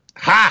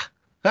 Ha!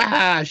 Ha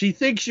ha! She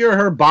thinks you're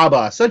her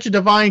Baba, such a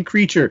divine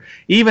creature,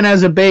 even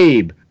as a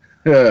babe.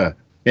 And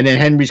then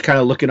Henry's kind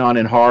of looking on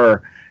in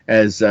horror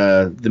as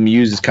the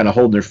muse is kind of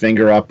holding her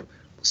finger up.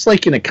 It's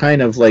like in a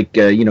kind of like,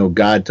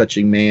 God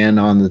touching man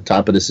on the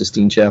top of the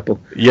Sistine Chapel.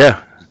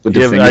 Yeah.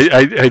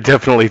 I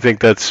definitely think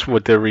that's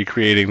what they're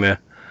recreating there.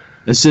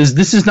 It says,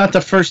 this is not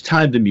the first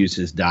time the muse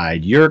has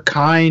died. Your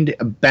kind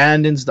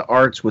abandons the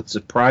arts with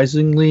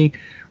surprising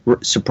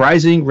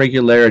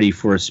regularity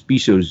for a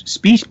species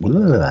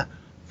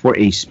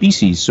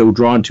so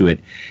drawn to it.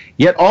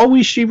 Yet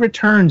always she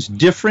returns,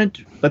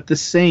 different but the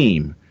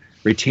same,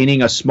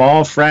 retaining a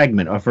small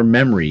fragment of her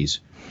memories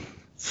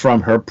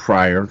from her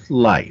prior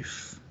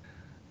life.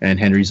 And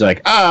Henry's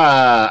like,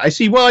 I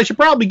see. Well, I should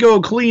probably go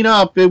clean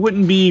up. It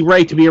wouldn't be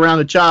right to be around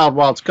a child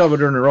while it's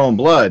covered in her own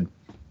blood.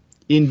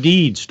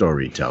 Indeed,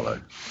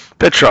 storyteller.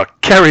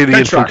 Petrarch, carry the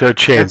infant to her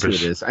chambers.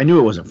 That's what it is. I knew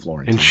it wasn't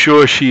Florentine.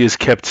 Ensure she is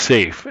kept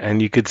safe.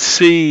 And you could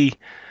see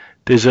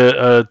there's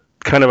a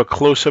kind of a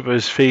close-up of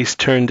his face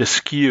turned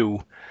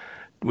askew,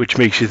 which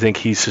makes you think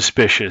he's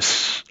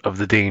suspicious of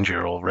the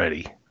danger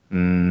already.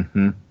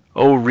 Mm-hmm.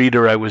 Oh,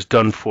 reader, I was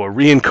done for.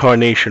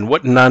 Reincarnation,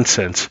 what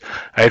nonsense.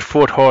 I had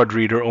fought hard,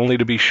 reader, only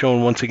to be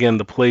shown once again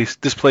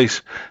this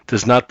place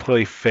does not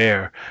play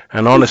fair.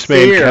 An honest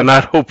man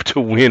cannot hope to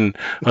win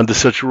under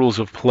such rules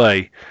of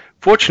play.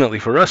 Fortunately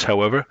for us,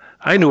 however,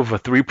 I knew of a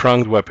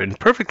three-pronged weapon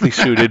perfectly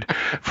suited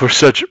for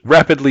such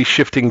rapidly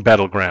shifting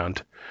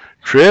battleground.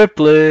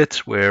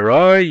 Triplets, where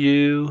are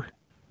you?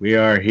 We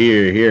are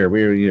here.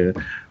 We're here.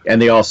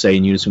 And they all say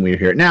in unison, we're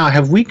here. Now,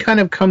 have we kind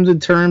of come to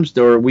terms,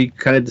 or we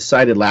kind of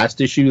decided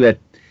last issue that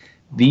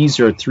these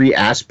are three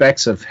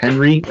aspects of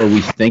Henry, or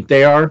we think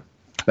they are?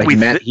 Like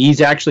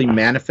he's actually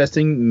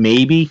manifesting,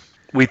 maybe?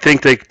 We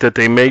think that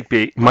they might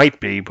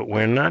be, but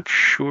we're not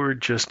sure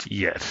just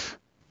yet.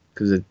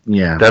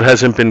 That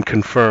hasn't been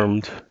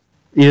confirmed.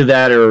 Either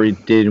that or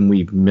it did and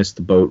we've missed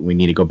the boat and we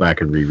need to go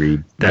back and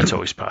reread. That's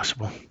always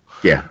possible.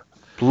 Yeah.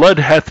 Blood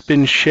hath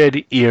been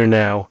shed ere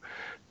now,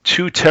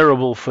 too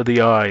terrible for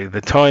the eye.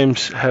 The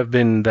times have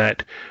been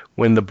that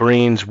when the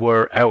brains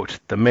were out,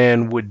 the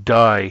man would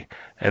die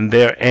and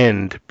their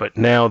end, but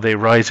now they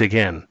rise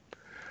again.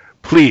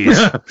 Please,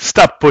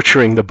 stop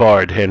butchering the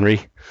bard,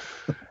 Henry.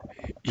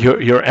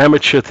 Your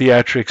amateur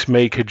theatrics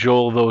may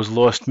cajole those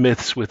lost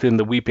myths within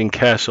the Weeping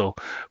Castle,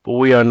 but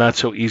we are not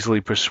so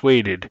easily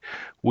persuaded.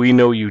 We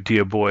know you,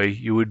 dear boy.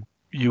 You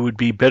would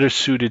be better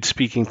suited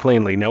speaking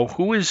plainly. Now,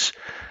 who is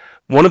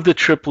one of the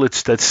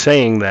triplets that's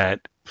saying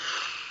that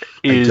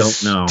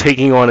is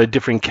taking on a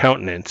different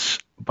countenance,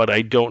 but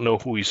I don't know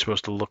who he's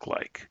supposed to look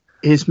like.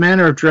 His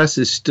manner of dress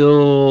is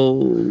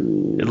still...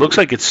 It looks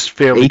like it's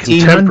fairly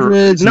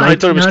contemporary. No, I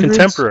thought it was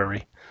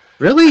contemporary.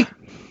 Really?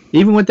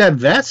 Even with that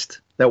vest?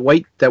 That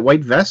white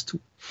vest?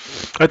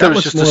 I thought it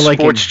was just a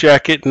sports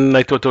jacket, and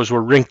I thought those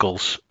were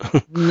wrinkles.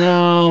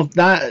 No,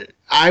 not...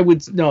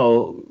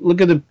 No,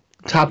 look at the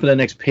top of the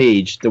next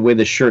page, the way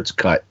the shirt's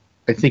cut.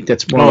 I think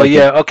that's more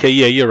okay,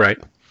 you're right.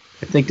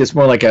 I think that's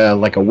more like a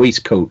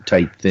waistcoat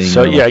type thing.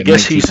 So yeah, I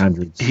guess he's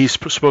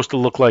supposed to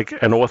look like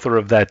an author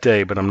of that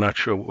day, but I'm not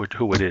sure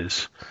who it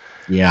is.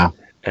 Yeah.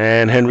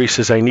 And Henry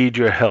says, I need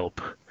your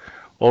help.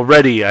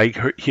 Already I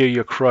hear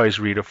your cries,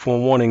 reader,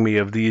 forewarning me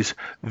of these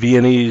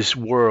Viennese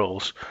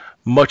whirls,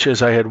 much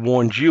as I had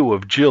warned you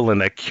of Jill and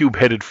that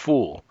cube-headed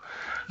fool.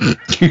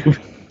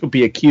 It'll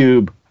be a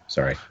cube.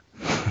 Sorry.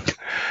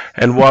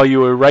 And while you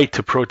were right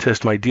to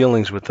protest my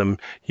dealings with them,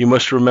 you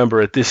must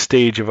remember at this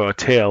stage of our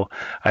tale,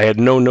 I had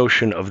no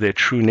notion of their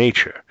true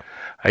nature.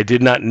 I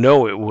did not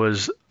know it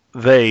was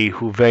they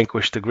who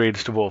vanquished the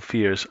greatest of all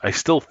fears. I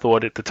still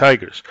thought it the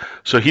tigers.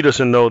 So he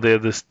doesn't know they're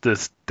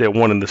they're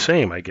one and the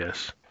same, I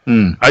guess.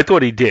 I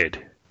thought he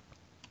did.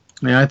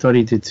 Yeah, I thought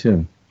he did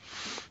too.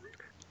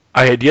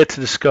 I had yet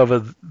to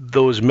discover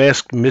those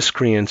masked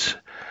miscreants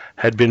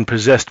had been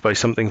possessed by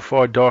something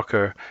far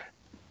darker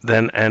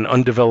than an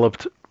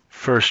undeveloped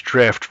first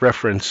draft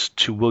reference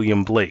to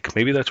William Blake.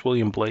 Maybe that's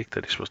William Blake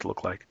that he's supposed to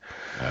look like.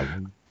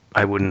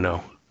 I wouldn't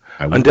know.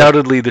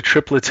 Undoubtedly, the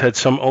triplets had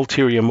some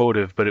ulterior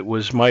motive, but it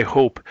was my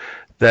hope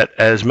that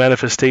as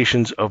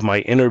manifestations of my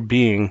inner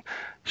being,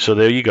 so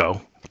there you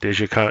go. There's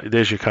your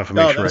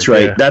confirmation. Oh, that's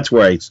right.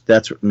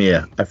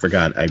 There. I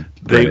forgot.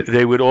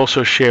 They would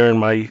also share in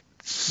my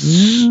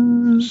soupsism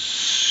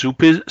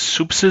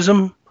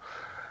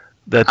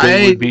that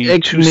they would be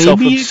too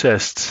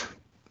self-obsessed.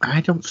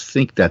 I don't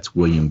think that's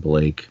William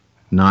Blake.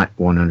 Not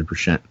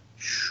 100%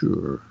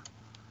 sure.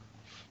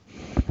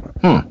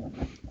 Hold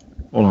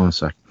on a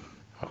sec.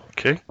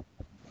 Okay.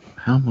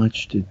 How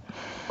much did...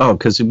 Oh,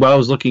 because while I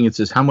was looking, it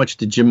says, how much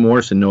did Jim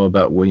Morrison know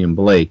about William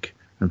Blake?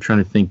 I'm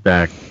trying to think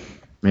back.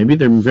 Maybe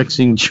they're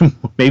mixing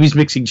maybe he's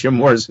mixing Jim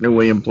Morrison and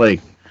William Blake.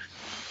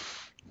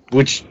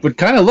 Which would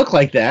kind of look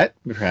like that,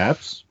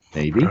 perhaps.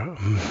 Maybe.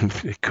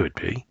 It could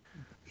be.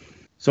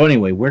 So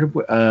anyway, where did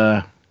we...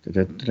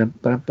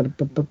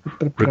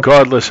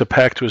 Regardless, a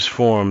pact was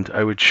formed.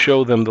 I would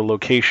show them the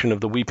location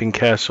of the Weeping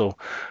Castle,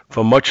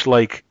 for much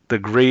like the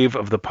grave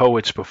of the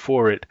poets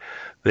before it,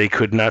 they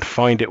could not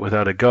find it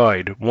without a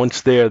guide.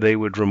 Once there, they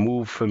would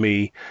remove for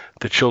me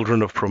the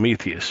children of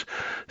Prometheus.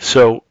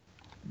 So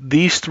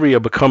these three are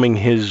becoming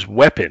his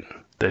weapon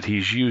that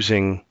he's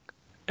using.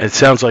 It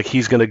sounds like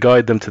he's going to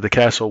guide them to the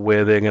castle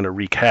where they're going to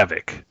wreak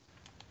havoc.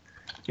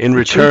 In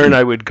return,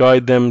 I would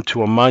guide them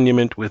to a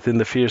monument within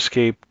the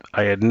Fearscape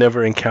I had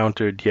never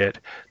encountered yet.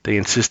 They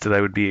insisted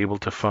I would be able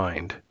to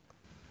find.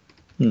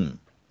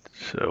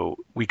 So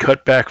we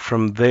cut back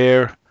from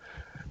there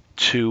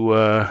to,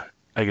 I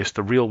guess,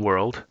 the real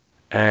world.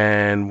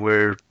 And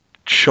we're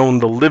shown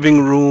the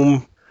living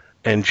room.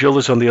 And Jill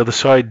is on the other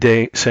side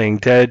saying,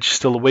 Dad's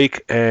still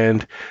awake.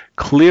 And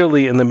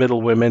clearly in the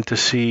middle, we're meant to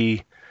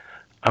see,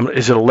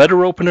 is it a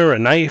letter opener, a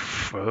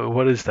knife?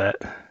 What is that?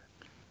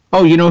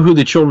 Oh, you know who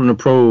the children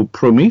of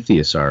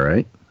Prometheus are,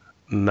 right?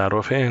 Not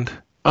offhand.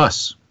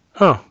 Us.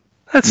 Oh,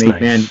 that's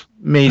nice.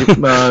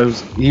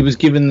 He was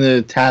given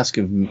the task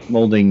of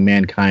molding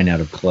mankind out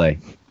of clay.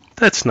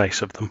 That's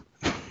nice of them.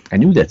 I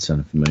knew that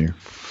sounded familiar.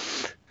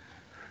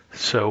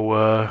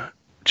 So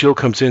Jill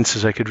comes in,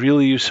 says I could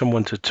really use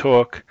someone to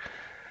talk,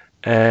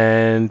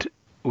 and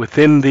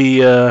within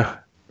the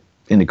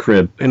in the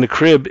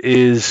crib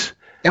is.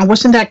 And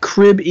wasn't that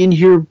crib in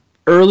here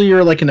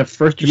earlier, like in the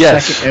first or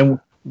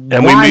second?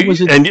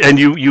 And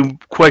you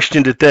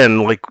questioned it then,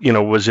 like,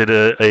 was it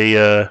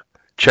a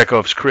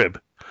Chekhov's crib?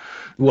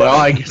 Well,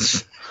 I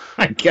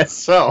guess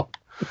so.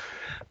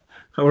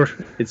 Or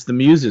it's the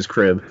Muse's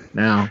crib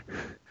now.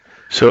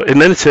 So,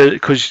 and then it says,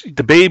 because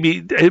the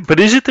baby, but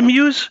is it the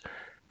Muse?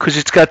 Because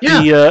it's got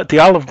the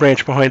olive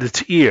branch behind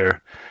its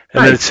ear.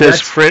 And then it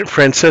says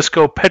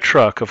Francesco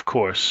Petrarch, of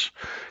course.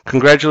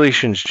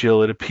 Congratulations,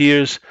 Jill. It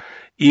appears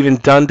even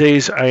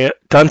Dante's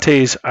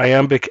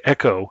iambic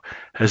echo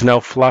has now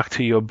flocked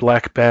to your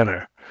black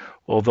banner,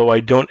 although I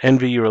don't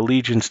envy your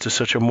allegiance to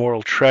such a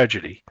moral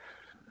tragedy.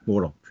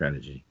 Mortal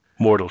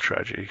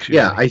tragedy. Excuse me.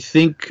 I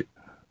think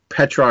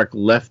Petrarch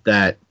left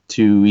that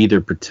to either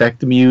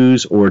protect the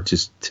Muse or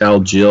to tell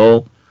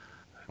Jill,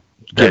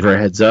 give her a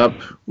heads up.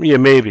 Yeah,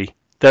 maybe.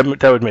 That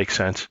would make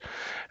sense.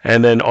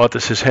 And then Arthur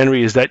says,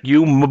 Henry, is that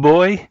you, my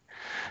boy?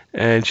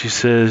 And she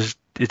says,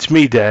 it's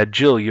me, Dad,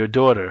 Jill, your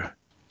daughter.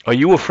 Are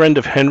you a friend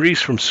of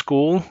Henry's from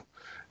school?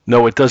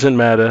 No, it doesn't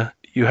matter.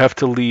 You have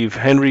to leave.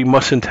 Henry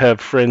mustn't have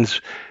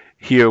friends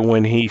here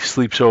when he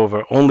sleeps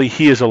over. Only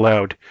he is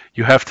allowed.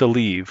 You have to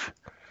leave.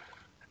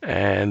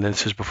 And then it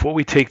says, before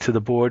we take to the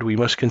board, we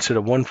must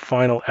consider one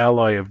final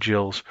ally of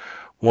Jill's,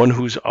 one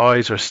whose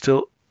eyes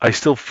I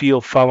still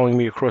feel following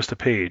me across the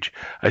page.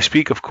 I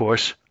speak, of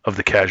course, of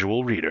the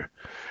casual reader.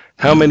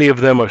 How many of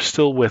them are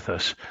still with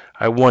us?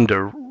 I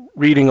wonder,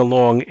 reading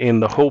along in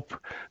the hope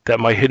that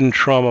my hidden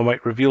trauma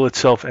might reveal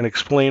itself and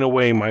explain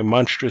away my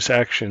monstrous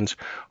actions,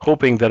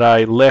 hoping that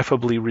I,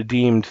 laughably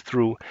redeemed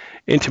through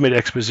intimate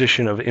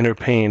exposition of inner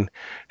pain,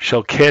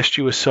 shall cast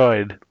you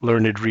aside,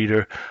 learned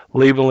reader,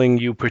 labeling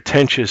you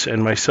pretentious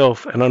and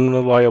myself an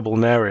unreliable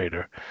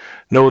narrator.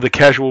 No, the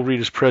casual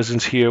reader's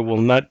presence here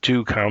will not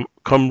do.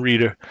 Come,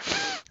 reader,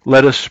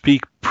 let us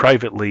speak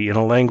privately in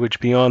a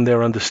language beyond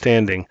their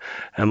understanding,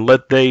 and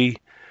let they,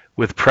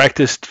 with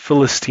practiced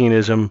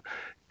Philistinism,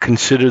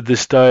 consider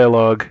this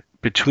dialogue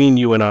between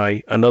you and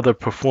I another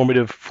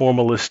performative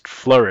formalist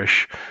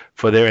flourish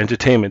for their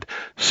entertainment.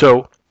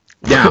 So,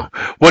 yeah,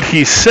 what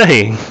he's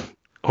saying,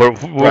 or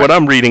what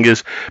I'm reading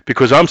is,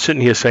 because I'm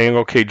sitting here saying,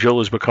 okay,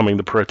 Jill is becoming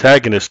the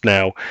protagonist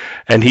now,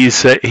 and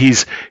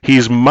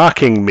he's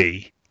mocking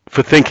me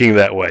for thinking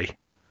that way.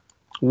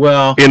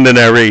 Well, in the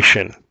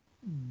narration.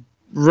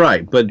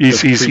 Right, but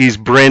he's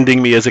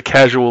branding me as a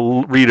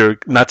casual reader,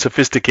 not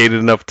sophisticated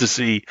enough to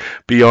see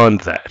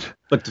beyond that.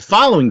 But the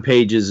following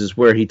pages is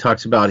where he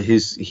talks about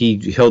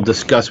he'll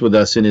discuss with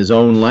us in his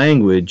own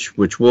language,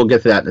 which we'll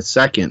get to that in a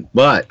second.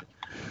 But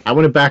I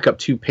want to back up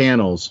 2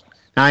 panels.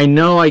 Now, I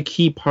know I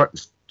keep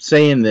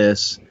saying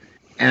this,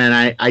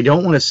 and I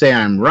don't want to say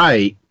I'm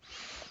right.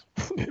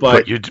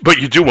 But you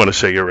do want to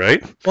say you're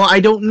right. Well,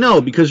 I don't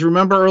know, because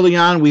remember early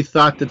on we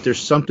thought that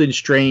there's something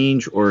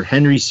strange, or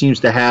Henry seems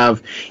to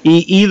have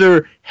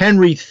either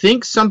Henry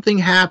thinks something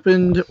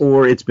happened,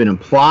 or it's been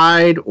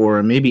implied,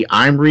 or maybe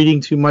I'm reading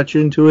too much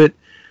into it.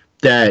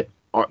 That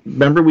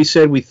remember we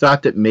said we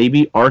thought that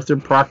maybe Arthur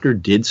Proctor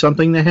did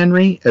something to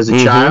Henry as a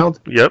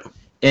child. Yep.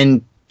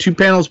 And 2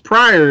 panels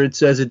prior it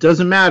says it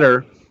doesn't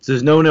matter. It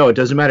says no, it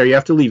doesn't matter. You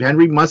have to leave.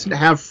 Henry mustn't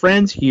have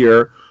friends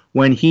here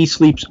when he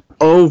sleeps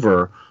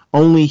over.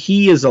 Only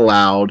he is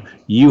allowed.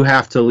 You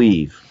have to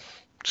leave.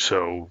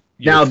 So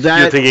you're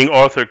thinking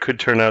Arthur could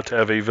turn out to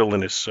have a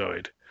villainous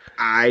side?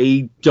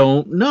 I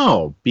don't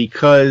know,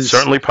 because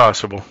certainly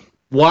possible.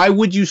 Why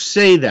would you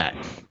say that?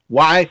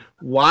 Why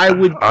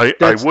would I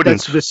wouldn't.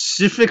 That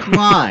specific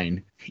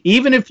line,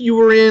 even if you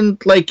were in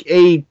like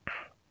the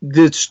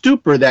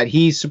stupor that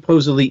he's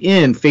supposedly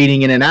in,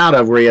 fading in and out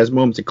of, where he has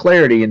moments of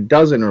clarity and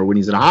doesn't, or when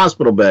he's in a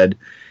hospital bed,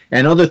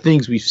 and other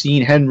things we've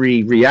seen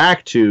Henry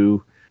react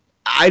to.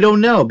 I don't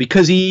know,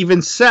 because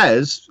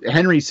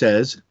Henry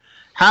says,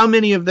 how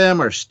many of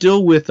them are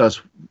still with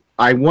us,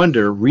 I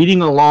wonder,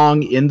 reading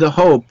along in the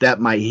hope that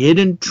my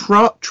hidden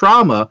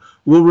trauma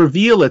will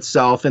reveal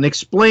itself and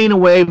explain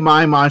away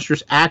my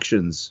monstrous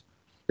actions.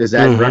 Is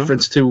that in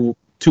reference to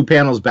 2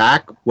 panels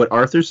back, what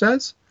Arthur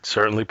says?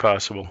 Certainly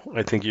possible.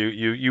 I think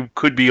you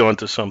could be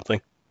onto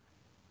something.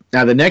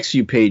 Now, the next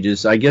few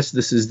pages, I guess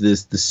this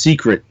is the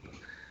secret,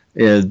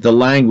 the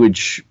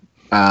language...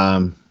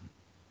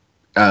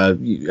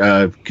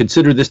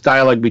 consider this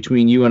dialogue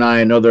between you and I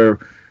another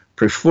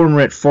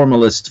performant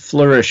formalist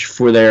flourish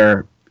for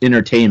their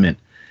entertainment.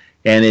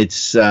 And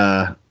it's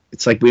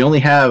like we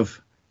only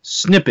have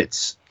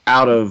snippets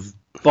out of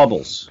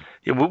bubbles.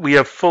 Yeah, we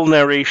have full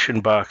narration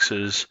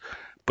boxes,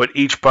 but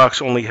each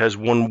box only has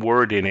one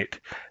word in it,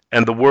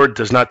 and the word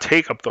does not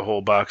take up the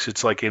whole box.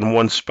 It's like in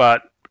one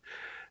spot,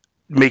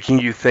 making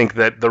you think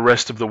that the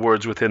rest of the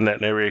words within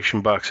that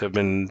narration box have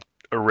been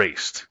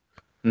erased.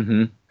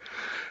 Mm-hmm.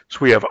 So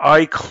we have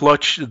I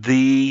clutch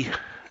the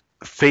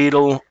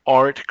fatal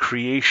art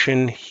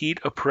creation,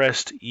 heat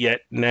oppressed, yet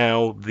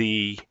now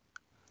the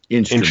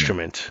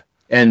instrument.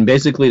 And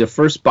basically the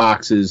first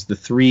box is the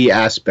 3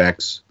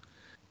 aspects,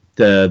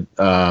 the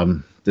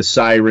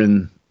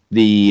siren,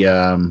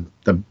 the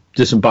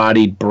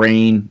disembodied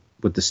brain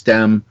with the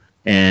stem,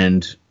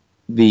 and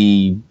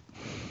the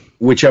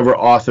whichever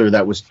author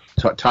that was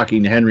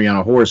talking to Henry on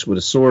a horse with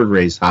a sword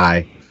raised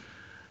high.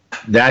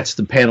 That's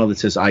the panel that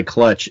says I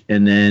clutch,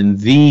 and then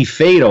the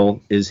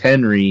fatal is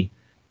Henry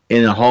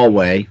in a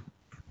hallway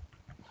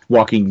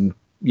walking,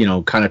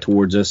 kind of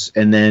towards us,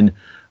 and then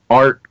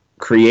art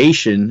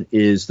creation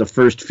is the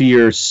first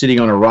Fear sitting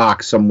on a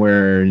rock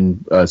somewhere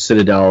in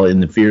Citadel in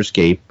the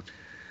Fearscape.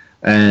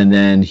 And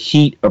then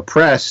Heat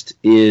Oppressed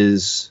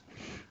is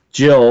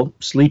Jill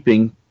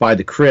sleeping by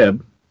the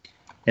crib.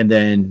 And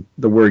then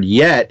the word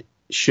Yet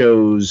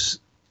shows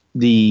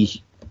the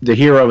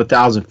hero of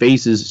 1,000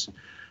 Faces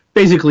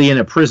basically in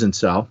a prison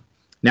cell.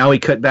 Now we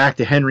cut back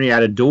to Henry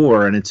at a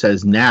door, and it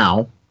says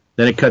now.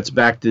 Then it cuts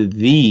back to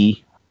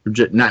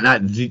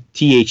not the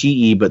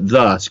Thee, but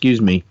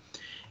excuse me.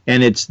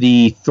 And it's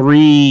the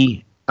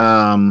three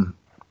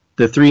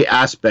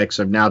aspects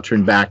have now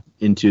turned back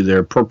into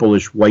their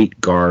purplish white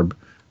garb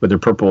with their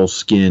purple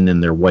skin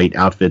and their white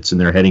outfits, and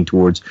they're heading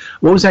towards,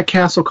 what was that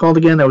castle called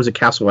again? That was a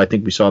castle I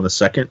think we saw in the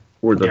second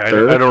or the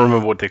third. I don't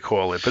remember what they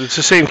call it, but it's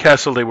the same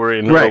castle they were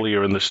in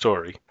earlier in the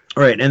story.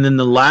 Right, and then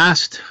the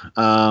last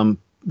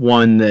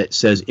one that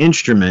says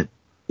instrument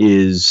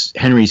is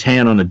Henry's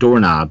hand on a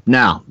doorknob.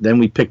 Now, then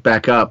we pick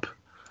back up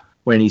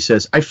when he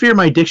says, I fear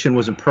my diction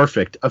wasn't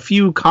perfect. A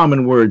few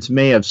common words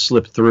may have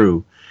slipped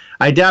through.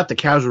 I doubt the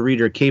casual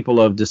reader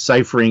capable of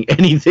deciphering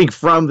anything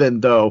from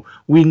them, though.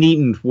 We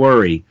needn't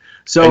worry.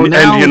 So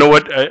and you know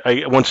what?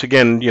 I once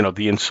again,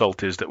 the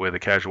insult is that we're the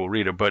casual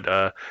reader, but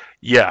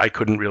I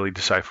couldn't really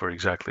decipher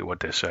exactly what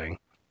they're saying.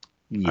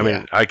 Yeah. I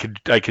mean,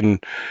 I can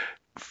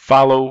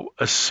follow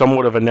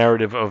somewhat of a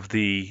narrative of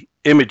the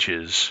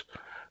images,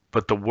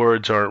 but the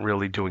words aren't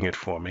really doing it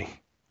for me.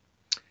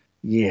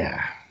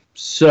 Yeah.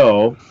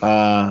 So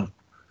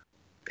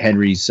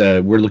Henry's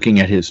we're looking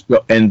at his,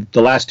 and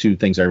the last two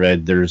things I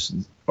read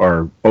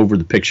are over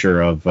the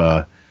picture of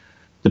the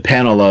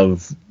panel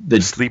of the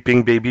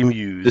sleeping baby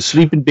muse. The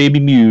sleeping baby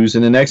muse,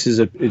 and the next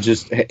is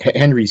just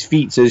Henry's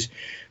feet. It says,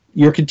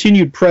 your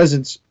continued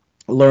presence,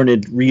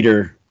 learned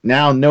reader,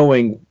 now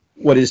knowing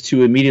what is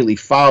to immediately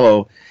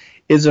follow,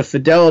 is a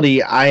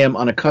fidelity I am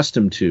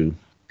unaccustomed to.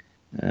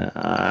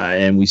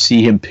 And we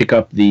see him pick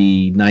up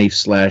the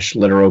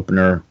knife/letter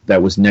opener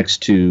that was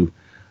next to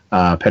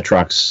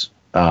Petrock's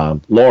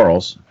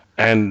laurels.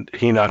 And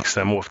he knocks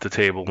them off the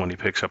table when he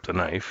picks up the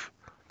knife.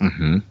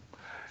 Mm-hmm.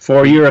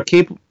 For you are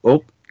capable.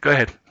 Oh, go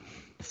ahead.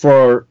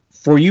 For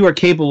you are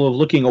capable of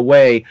looking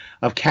away,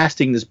 of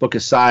casting this book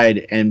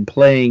aside, and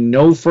playing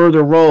no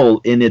further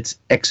role in its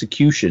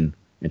execution.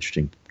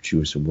 Interesting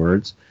choice of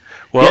words.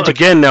 Well,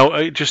 again,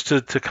 now, just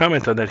to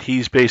comment on that,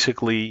 he's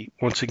basically,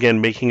 once again,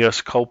 making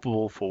us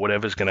culpable for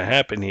whatever's going to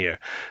happen here,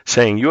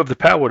 saying you have the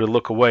power to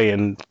look away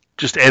and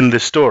just end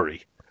this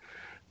story.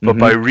 But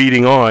by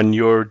reading on,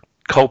 you're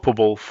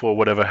culpable for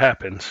whatever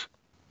happens.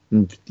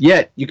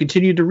 Yet you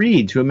continue to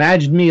read, to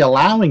imagine me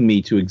allowing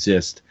me to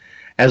exist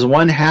as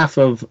one half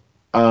of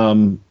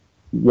our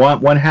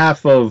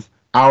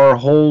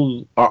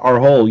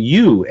whole.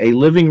 You, a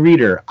living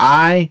reader.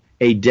 I,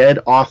 a dead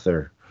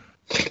author.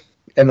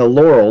 And the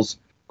laurels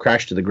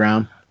crash to the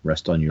ground.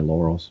 Rest on your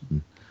laurels. I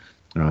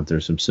don't know if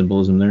there's some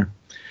symbolism there.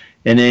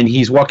 And then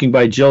he's walking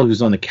by Jill,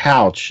 who's on the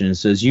couch, and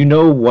says, you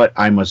know what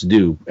I must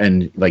do.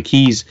 And like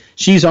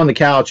she's on the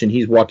couch and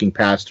he's walking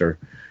past her.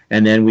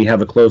 And then we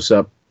have a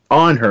close-up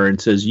on her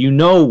and says, you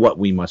know what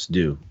we must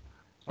do.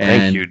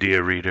 Thank you,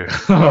 dear reader.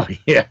 Oh,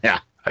 yeah.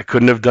 I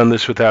couldn't have done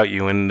this without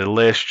you. And the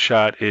last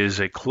shot is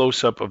a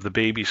close-up of the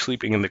baby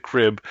sleeping in the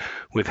crib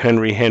with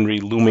Henry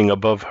looming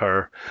above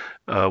her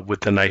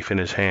with the knife in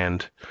his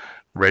hand,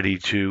 ready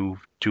to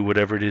do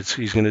whatever it is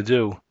he's going to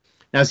do.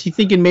 Now, is he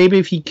thinking maybe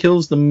if he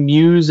kills the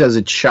muse as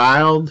a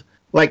child,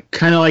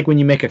 kind of like when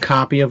you make a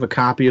copy of a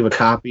copy of a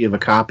copy of a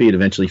copy, it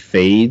eventually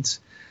fades?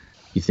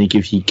 You think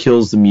if he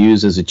kills the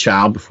muse as a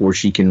child before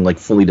she can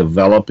fully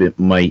develop, it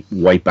might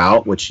wipe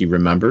out what she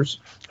remembers?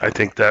 I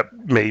think that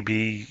may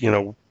be,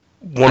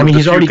 one of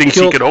the few things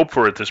he could hope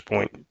for at this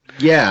point.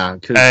 Yeah.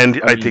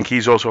 And I think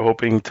he's also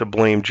hoping to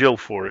blame Jill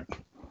for it.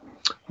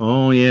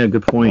 Oh, yeah,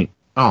 good point.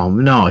 Oh,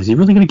 no, is he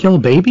really going to kill a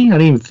baby? I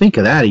didn't even think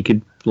of that. He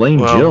could blame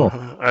Jill.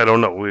 I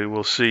don't know. We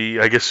will see,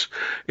 I guess,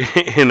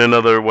 in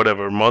another,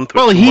 month or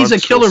Well, he's a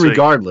killer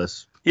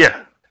regardless.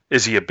 Yeah.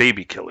 Is he a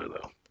baby killer,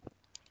 though?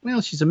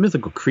 Well, she's a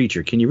mythical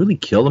creature. Can you really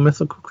kill a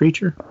mythical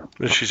creature?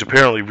 She's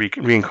apparently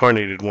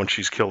reincarnated once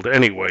she's killed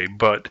anyway,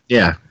 but...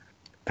 Yeah.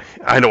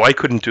 I know I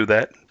couldn't do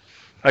that.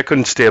 I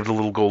couldn't stab the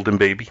little golden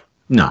baby.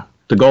 No,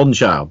 the golden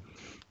child.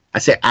 I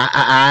say,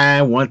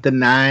 I want the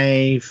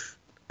knife,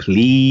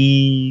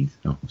 please.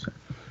 Oh, sorry.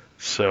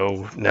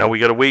 So now we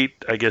got to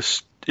wait, I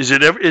guess. Is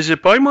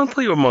it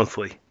bi-monthly or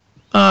monthly?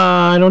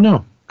 I don't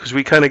know. Because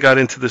we kind of got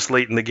into this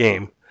late in the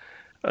game.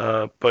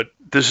 But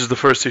this is the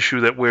first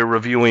issue that we're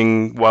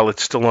reviewing while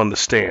it's still on the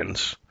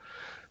stands.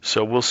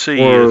 So we'll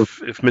see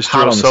if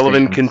Mr.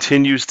 O'Sullivan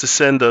continues to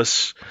send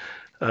us,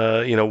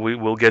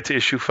 we'll get to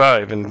issue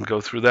 5 and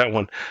go through that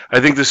one. I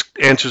think this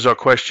answers our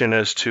question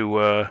as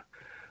to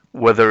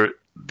whether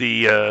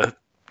the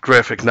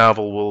graphic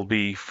novel will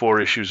be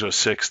 4 issues or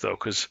 6, though,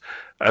 because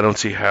I don't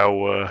see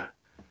how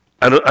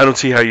I don't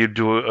see how you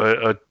do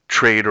a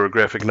trade or a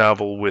graphic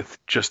novel with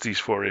just these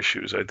 4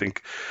 issues. I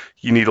think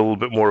you need a little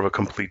bit more of a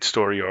complete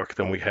story arc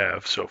than we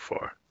have so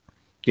far.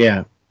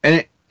 Yeah,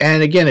 and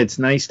again, it's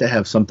nice to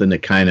have something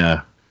that kind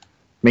of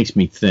makes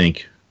me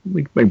think.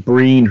 My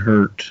brain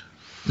hurt.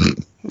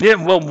 Yeah,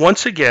 well,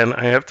 once again,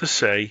 I have to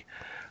say,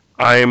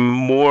 I'm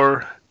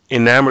more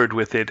enamored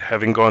with it,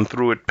 having gone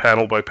through it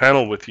panel by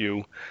panel with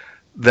you,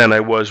 than I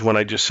was when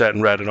I just sat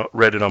and read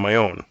it on my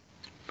own.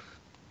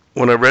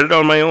 When I read it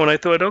on my own, I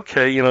thought,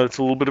 okay, it's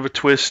a little bit of a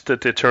twist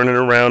that they're turning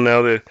around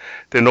now.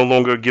 They're no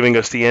longer giving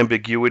us the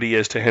ambiguity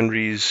as to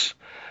Henry's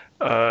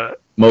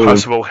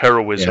possible Yeah.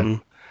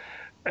 heroism.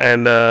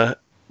 And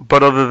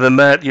but other than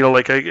that,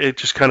 it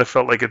just kind of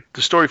felt like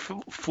the story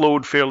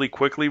flowed fairly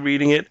quickly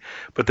reading it.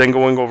 But then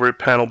going over it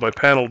panel by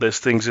panel, there's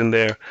things in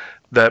there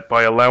that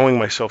by allowing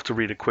myself to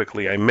read it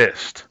quickly, I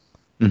missed.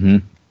 Mm-hmm.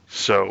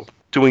 So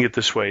doing it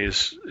this way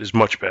is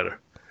much better.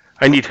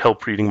 I need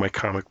help reading my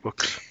comic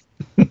books.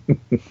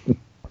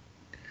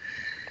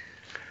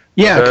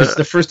 Yeah, because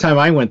the first time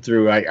I went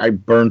through, I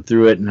burned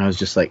through it, and I was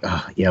just like,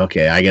 oh, yeah,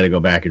 okay, I got to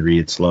go back and read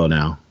it slow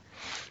now.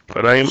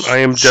 But I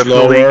am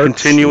definitely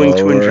continuing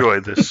to enjoy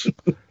this.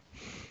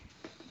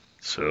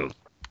 So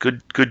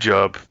good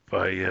job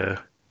by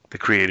the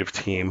creative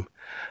team.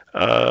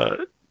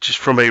 Just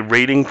from a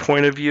rating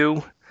point of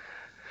view,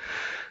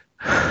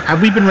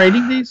 have we been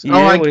rating these?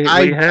 Yeah, we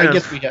have. I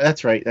guess we have.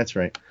 That's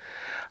right.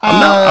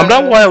 I'm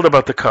not wild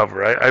about the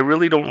cover. I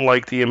really don't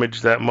like the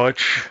image that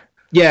much.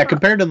 Yeah,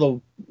 compared to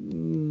the.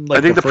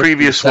 I think the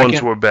previous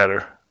ones were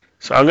better.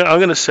 So I'm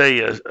gonna say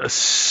a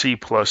C+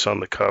 on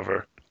the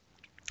cover.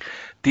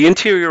 The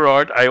interior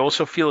art, I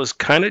also feel, is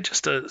kind of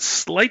just a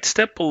slight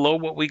step below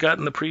what we got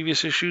in the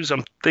previous issues.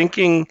 I'm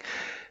thinking,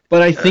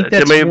 but I think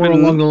that's more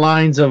along the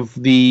lines of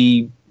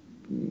the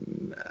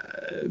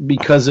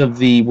because of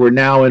we're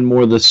now in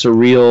more the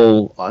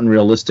surreal,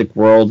 unrealistic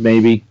world,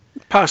 maybe.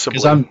 Possibly.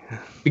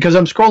 Because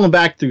I'm scrolling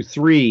back through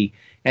 3,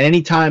 and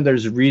anytime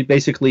there's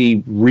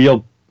basically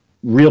real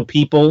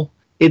people,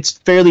 it's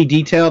fairly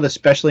detailed,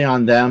 especially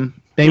on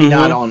them. Maybe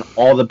not on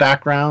all the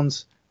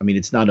backgrounds. I mean,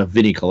 it's not a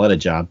Vinnie Coletta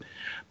job.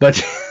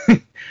 But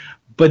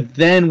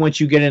then once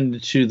you get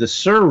into the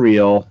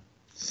surreal,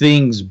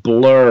 things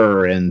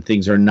blur and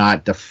things are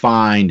not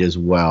defined as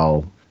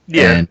well.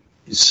 Yeah. And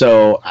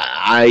so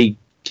I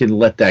can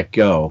let that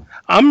go.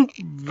 I'm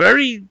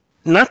very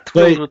not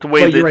thrilled with the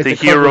way that the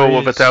hero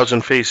of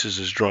 1,000 Faces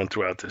is drawn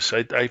throughout this.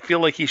 I feel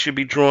like he should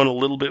be drawn a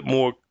little bit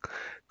more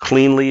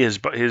cleanly. His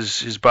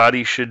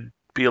body should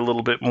be a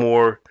little bit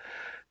more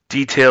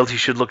detailed. He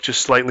should look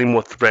just slightly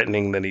more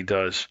threatening than he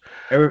does.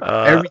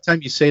 Every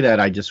time you say that,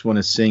 I just want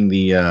to sing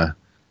the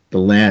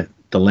land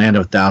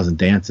of 1,000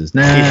 dances.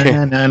 Nah,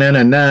 nah, nah,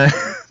 nah, nah.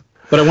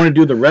 But I want to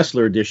do the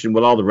wrestler edition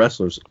with all the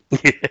wrestlers.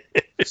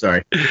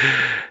 Sorry.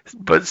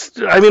 But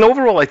I mean,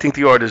 overall, I think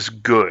the art is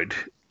good,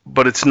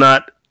 but it's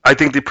not. I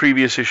think the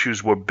previous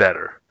issues were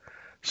better.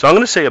 So I'm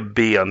going to say a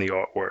B on the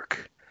artwork.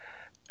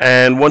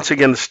 And once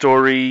again, the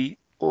story,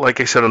 like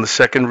I said on the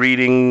second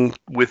reading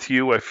with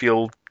you, I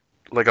feel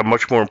like I'm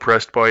much more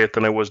impressed by it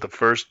than I was the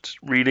first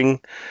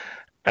reading.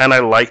 And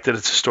I like that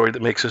it's a story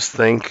that makes us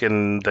think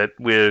and that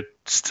we're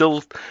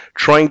still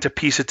trying to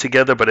piece it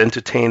together but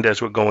entertained as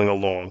we're going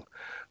along.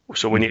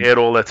 So when you add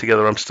all that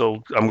together, I'm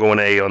going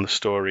A on the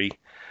story.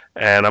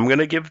 And I'm going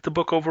to give the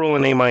book overall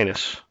an A-.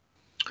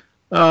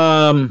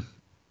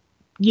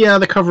 Yeah,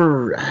 the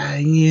cover,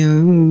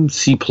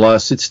 C+.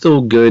 It's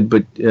still good,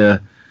 but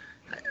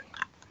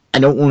I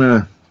don't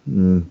want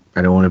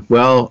to,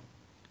 well,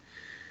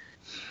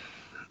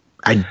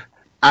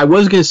 I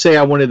was going to say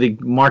I wanted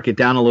to mark it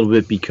down a little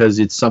bit because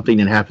it's something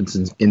that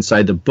happens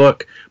inside the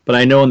book, but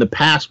I know in the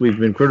past we've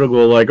been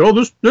critical, like,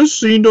 oh, this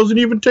scene doesn't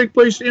even take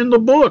place in the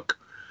book,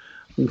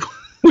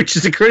 which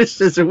is a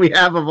criticism we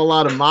have of a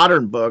lot of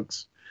modern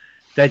books,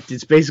 that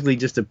it's basically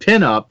just a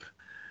pinup.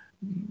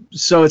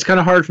 So it's kind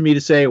of hard for me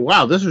to say,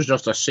 wow, this is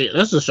just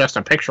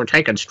a picture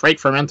taken straight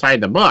from inside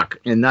the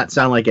book, and not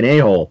sound like an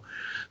a-hole.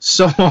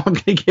 So I'm going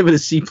to give it a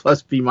C+, B-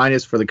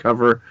 for the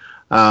cover,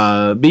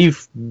 B+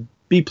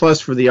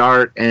 for the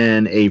art,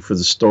 and A for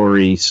the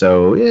story.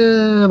 So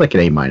yeah, like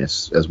an A-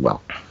 as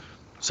well.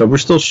 So we're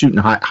still shooting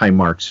high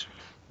marks.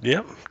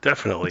 Yeah,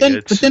 definitely.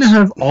 But then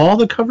have all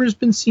the covers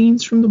been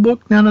scenes from the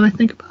book, now that I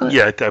think about it?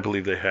 Yeah, I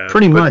believe they have.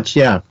 Pretty much,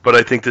 yeah. But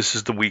I think this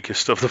is the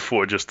weakest of the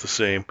 4, just the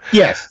same.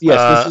 Yes,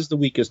 this is the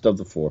weakest of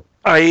the 4.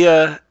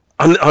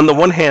 On the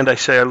one hand, I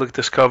say I look at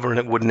this cover and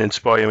it wouldn't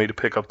inspire me to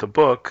pick up the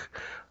book,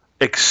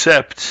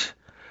 except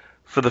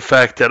for the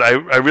fact that I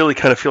really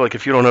kind of feel like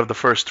if you don't have the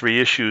first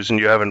 3 issues and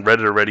you haven't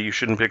read it already, you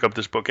shouldn't pick up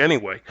this book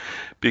anyway,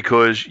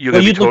 because you're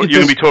going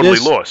to be totally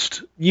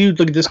lost. You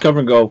look at this cover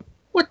and go,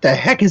 what the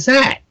heck is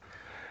that?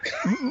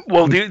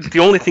 Well, the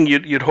only thing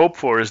you'd hope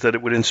for is that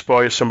it would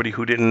inspire somebody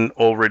who didn't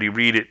already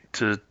read it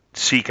to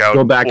seek out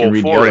go back all and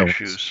read 4 the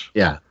issues. Ones.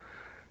 Yeah.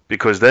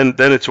 Because then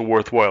it's a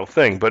worthwhile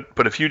thing. But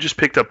if you just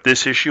picked up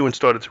this issue and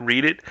started to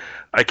read it,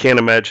 I can't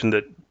imagine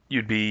that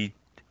you'd be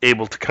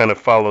able to kind of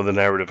follow the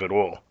narrative at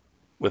all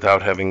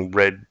without having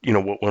read,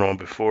 what went on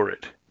before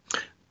it.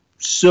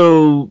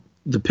 So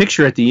the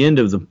picture at the end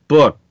of the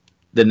book,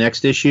 the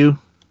next issue,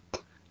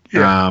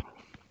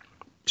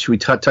 should we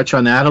touch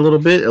on that a little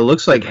bit? It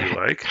looks like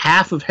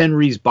half of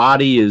Henry's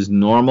body is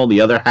normal.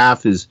 The other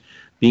half is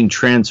being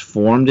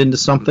transformed into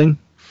something.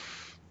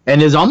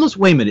 And is almost,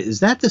 wait a minute, is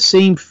that the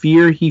same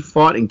Fear he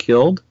fought and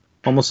killed?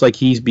 Almost like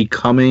he's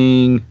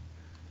becoming.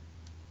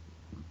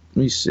 Let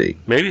me see.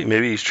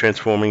 Maybe he's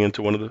transforming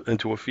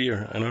into a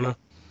Fear. I don't know.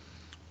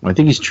 I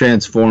think he's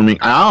transforming.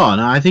 Oh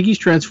no, I think he's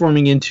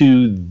transforming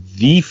into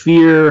the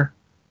Fear.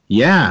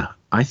 Yeah,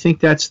 I think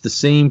that's the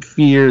same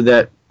Fear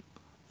that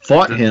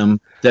fought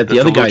him that the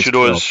other guys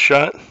killed.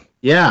 Shot.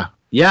 Yeah,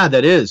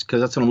 that is,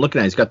 because that's what I'm looking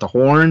at. He's got the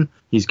horn.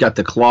 He's got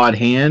the clawed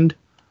hand.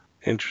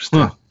 Interesting.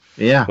 Huh.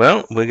 Yeah.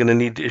 Well, we're going to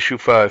need issue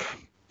 5.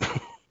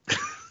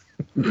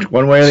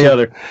 One way or the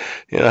other.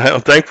 Yeah,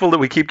 I'm thankful that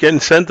we keep getting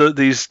sent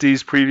these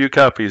preview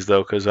copies,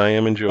 though, because I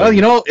am enjoying Well,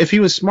 you know, if he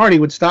was smart, he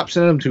would stop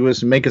sending them to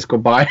us and make us go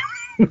buy.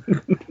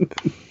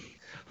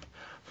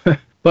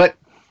 But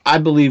I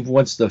believe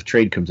once the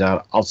trade comes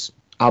out,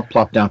 I'll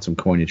plop down some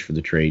coinage for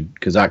the trade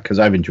because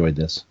I've enjoyed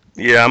this.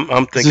 Yeah, I'm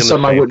thinking this is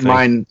something I wouldn't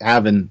mind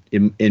having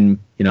in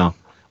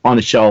on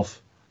a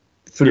shelf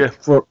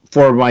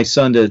for my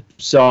son to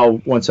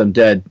sell once I'm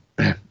dead.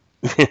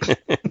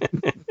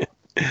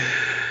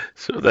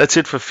 So that's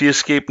it for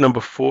Fearscape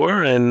number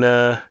 4, and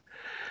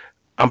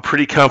I'm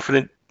pretty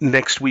confident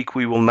next week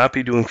we will not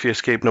be doing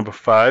Fearscape number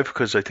 5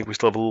 because I think we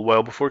still have a little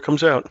while before it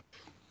comes out.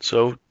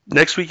 So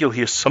next week you'll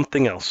hear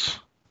something else.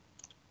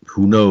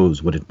 Who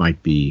knows what it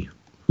might be?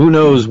 Who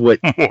knows what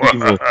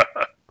evil?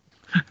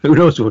 Who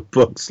knows what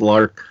books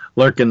lurk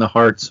in the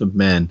hearts of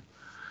men?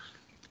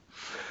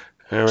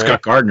 All right.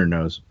 Scott Gardner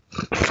knows.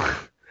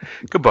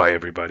 Goodbye,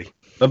 everybody.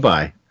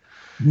 Bye-bye.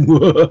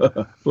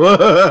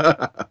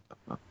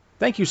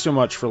 Thank you so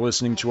much for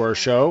listening to our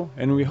show,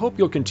 and we hope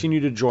you'll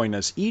continue to join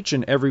us each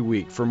and every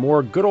week for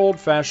more good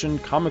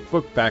old-fashioned comic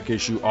book back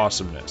issue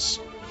awesomeness.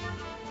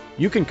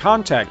 You can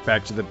contact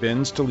Back to the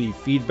Bins to leave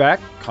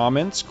feedback,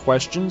 comments,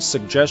 questions,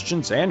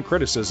 suggestions, and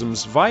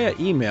criticisms via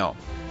email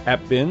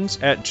at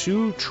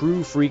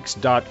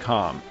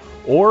bins@twotruefreaks.com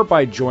or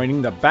by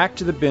joining the Back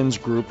to the Bins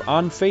group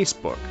on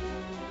Facebook.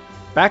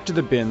 Back to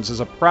the Bins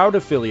is a proud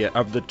affiliate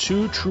of the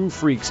Two True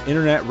Freaks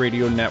Internet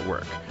Radio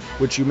Network,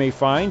 which you may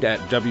find at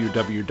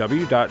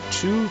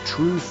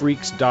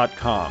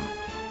www.twotruefreaks.com.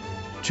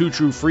 Two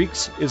True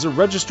Freaks is a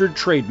registered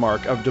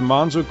trademark of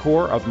DiManzo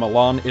Corps of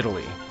Milan,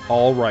 Italy.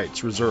 All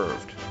rights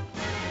reserved.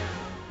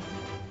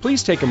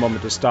 Please take a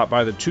moment to stop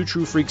by the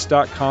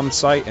twotruefreaks.com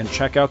site and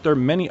check out their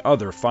many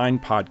other fine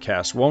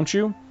podcasts, won't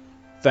you?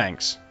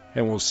 Thanks,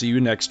 and we'll see you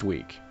next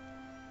week.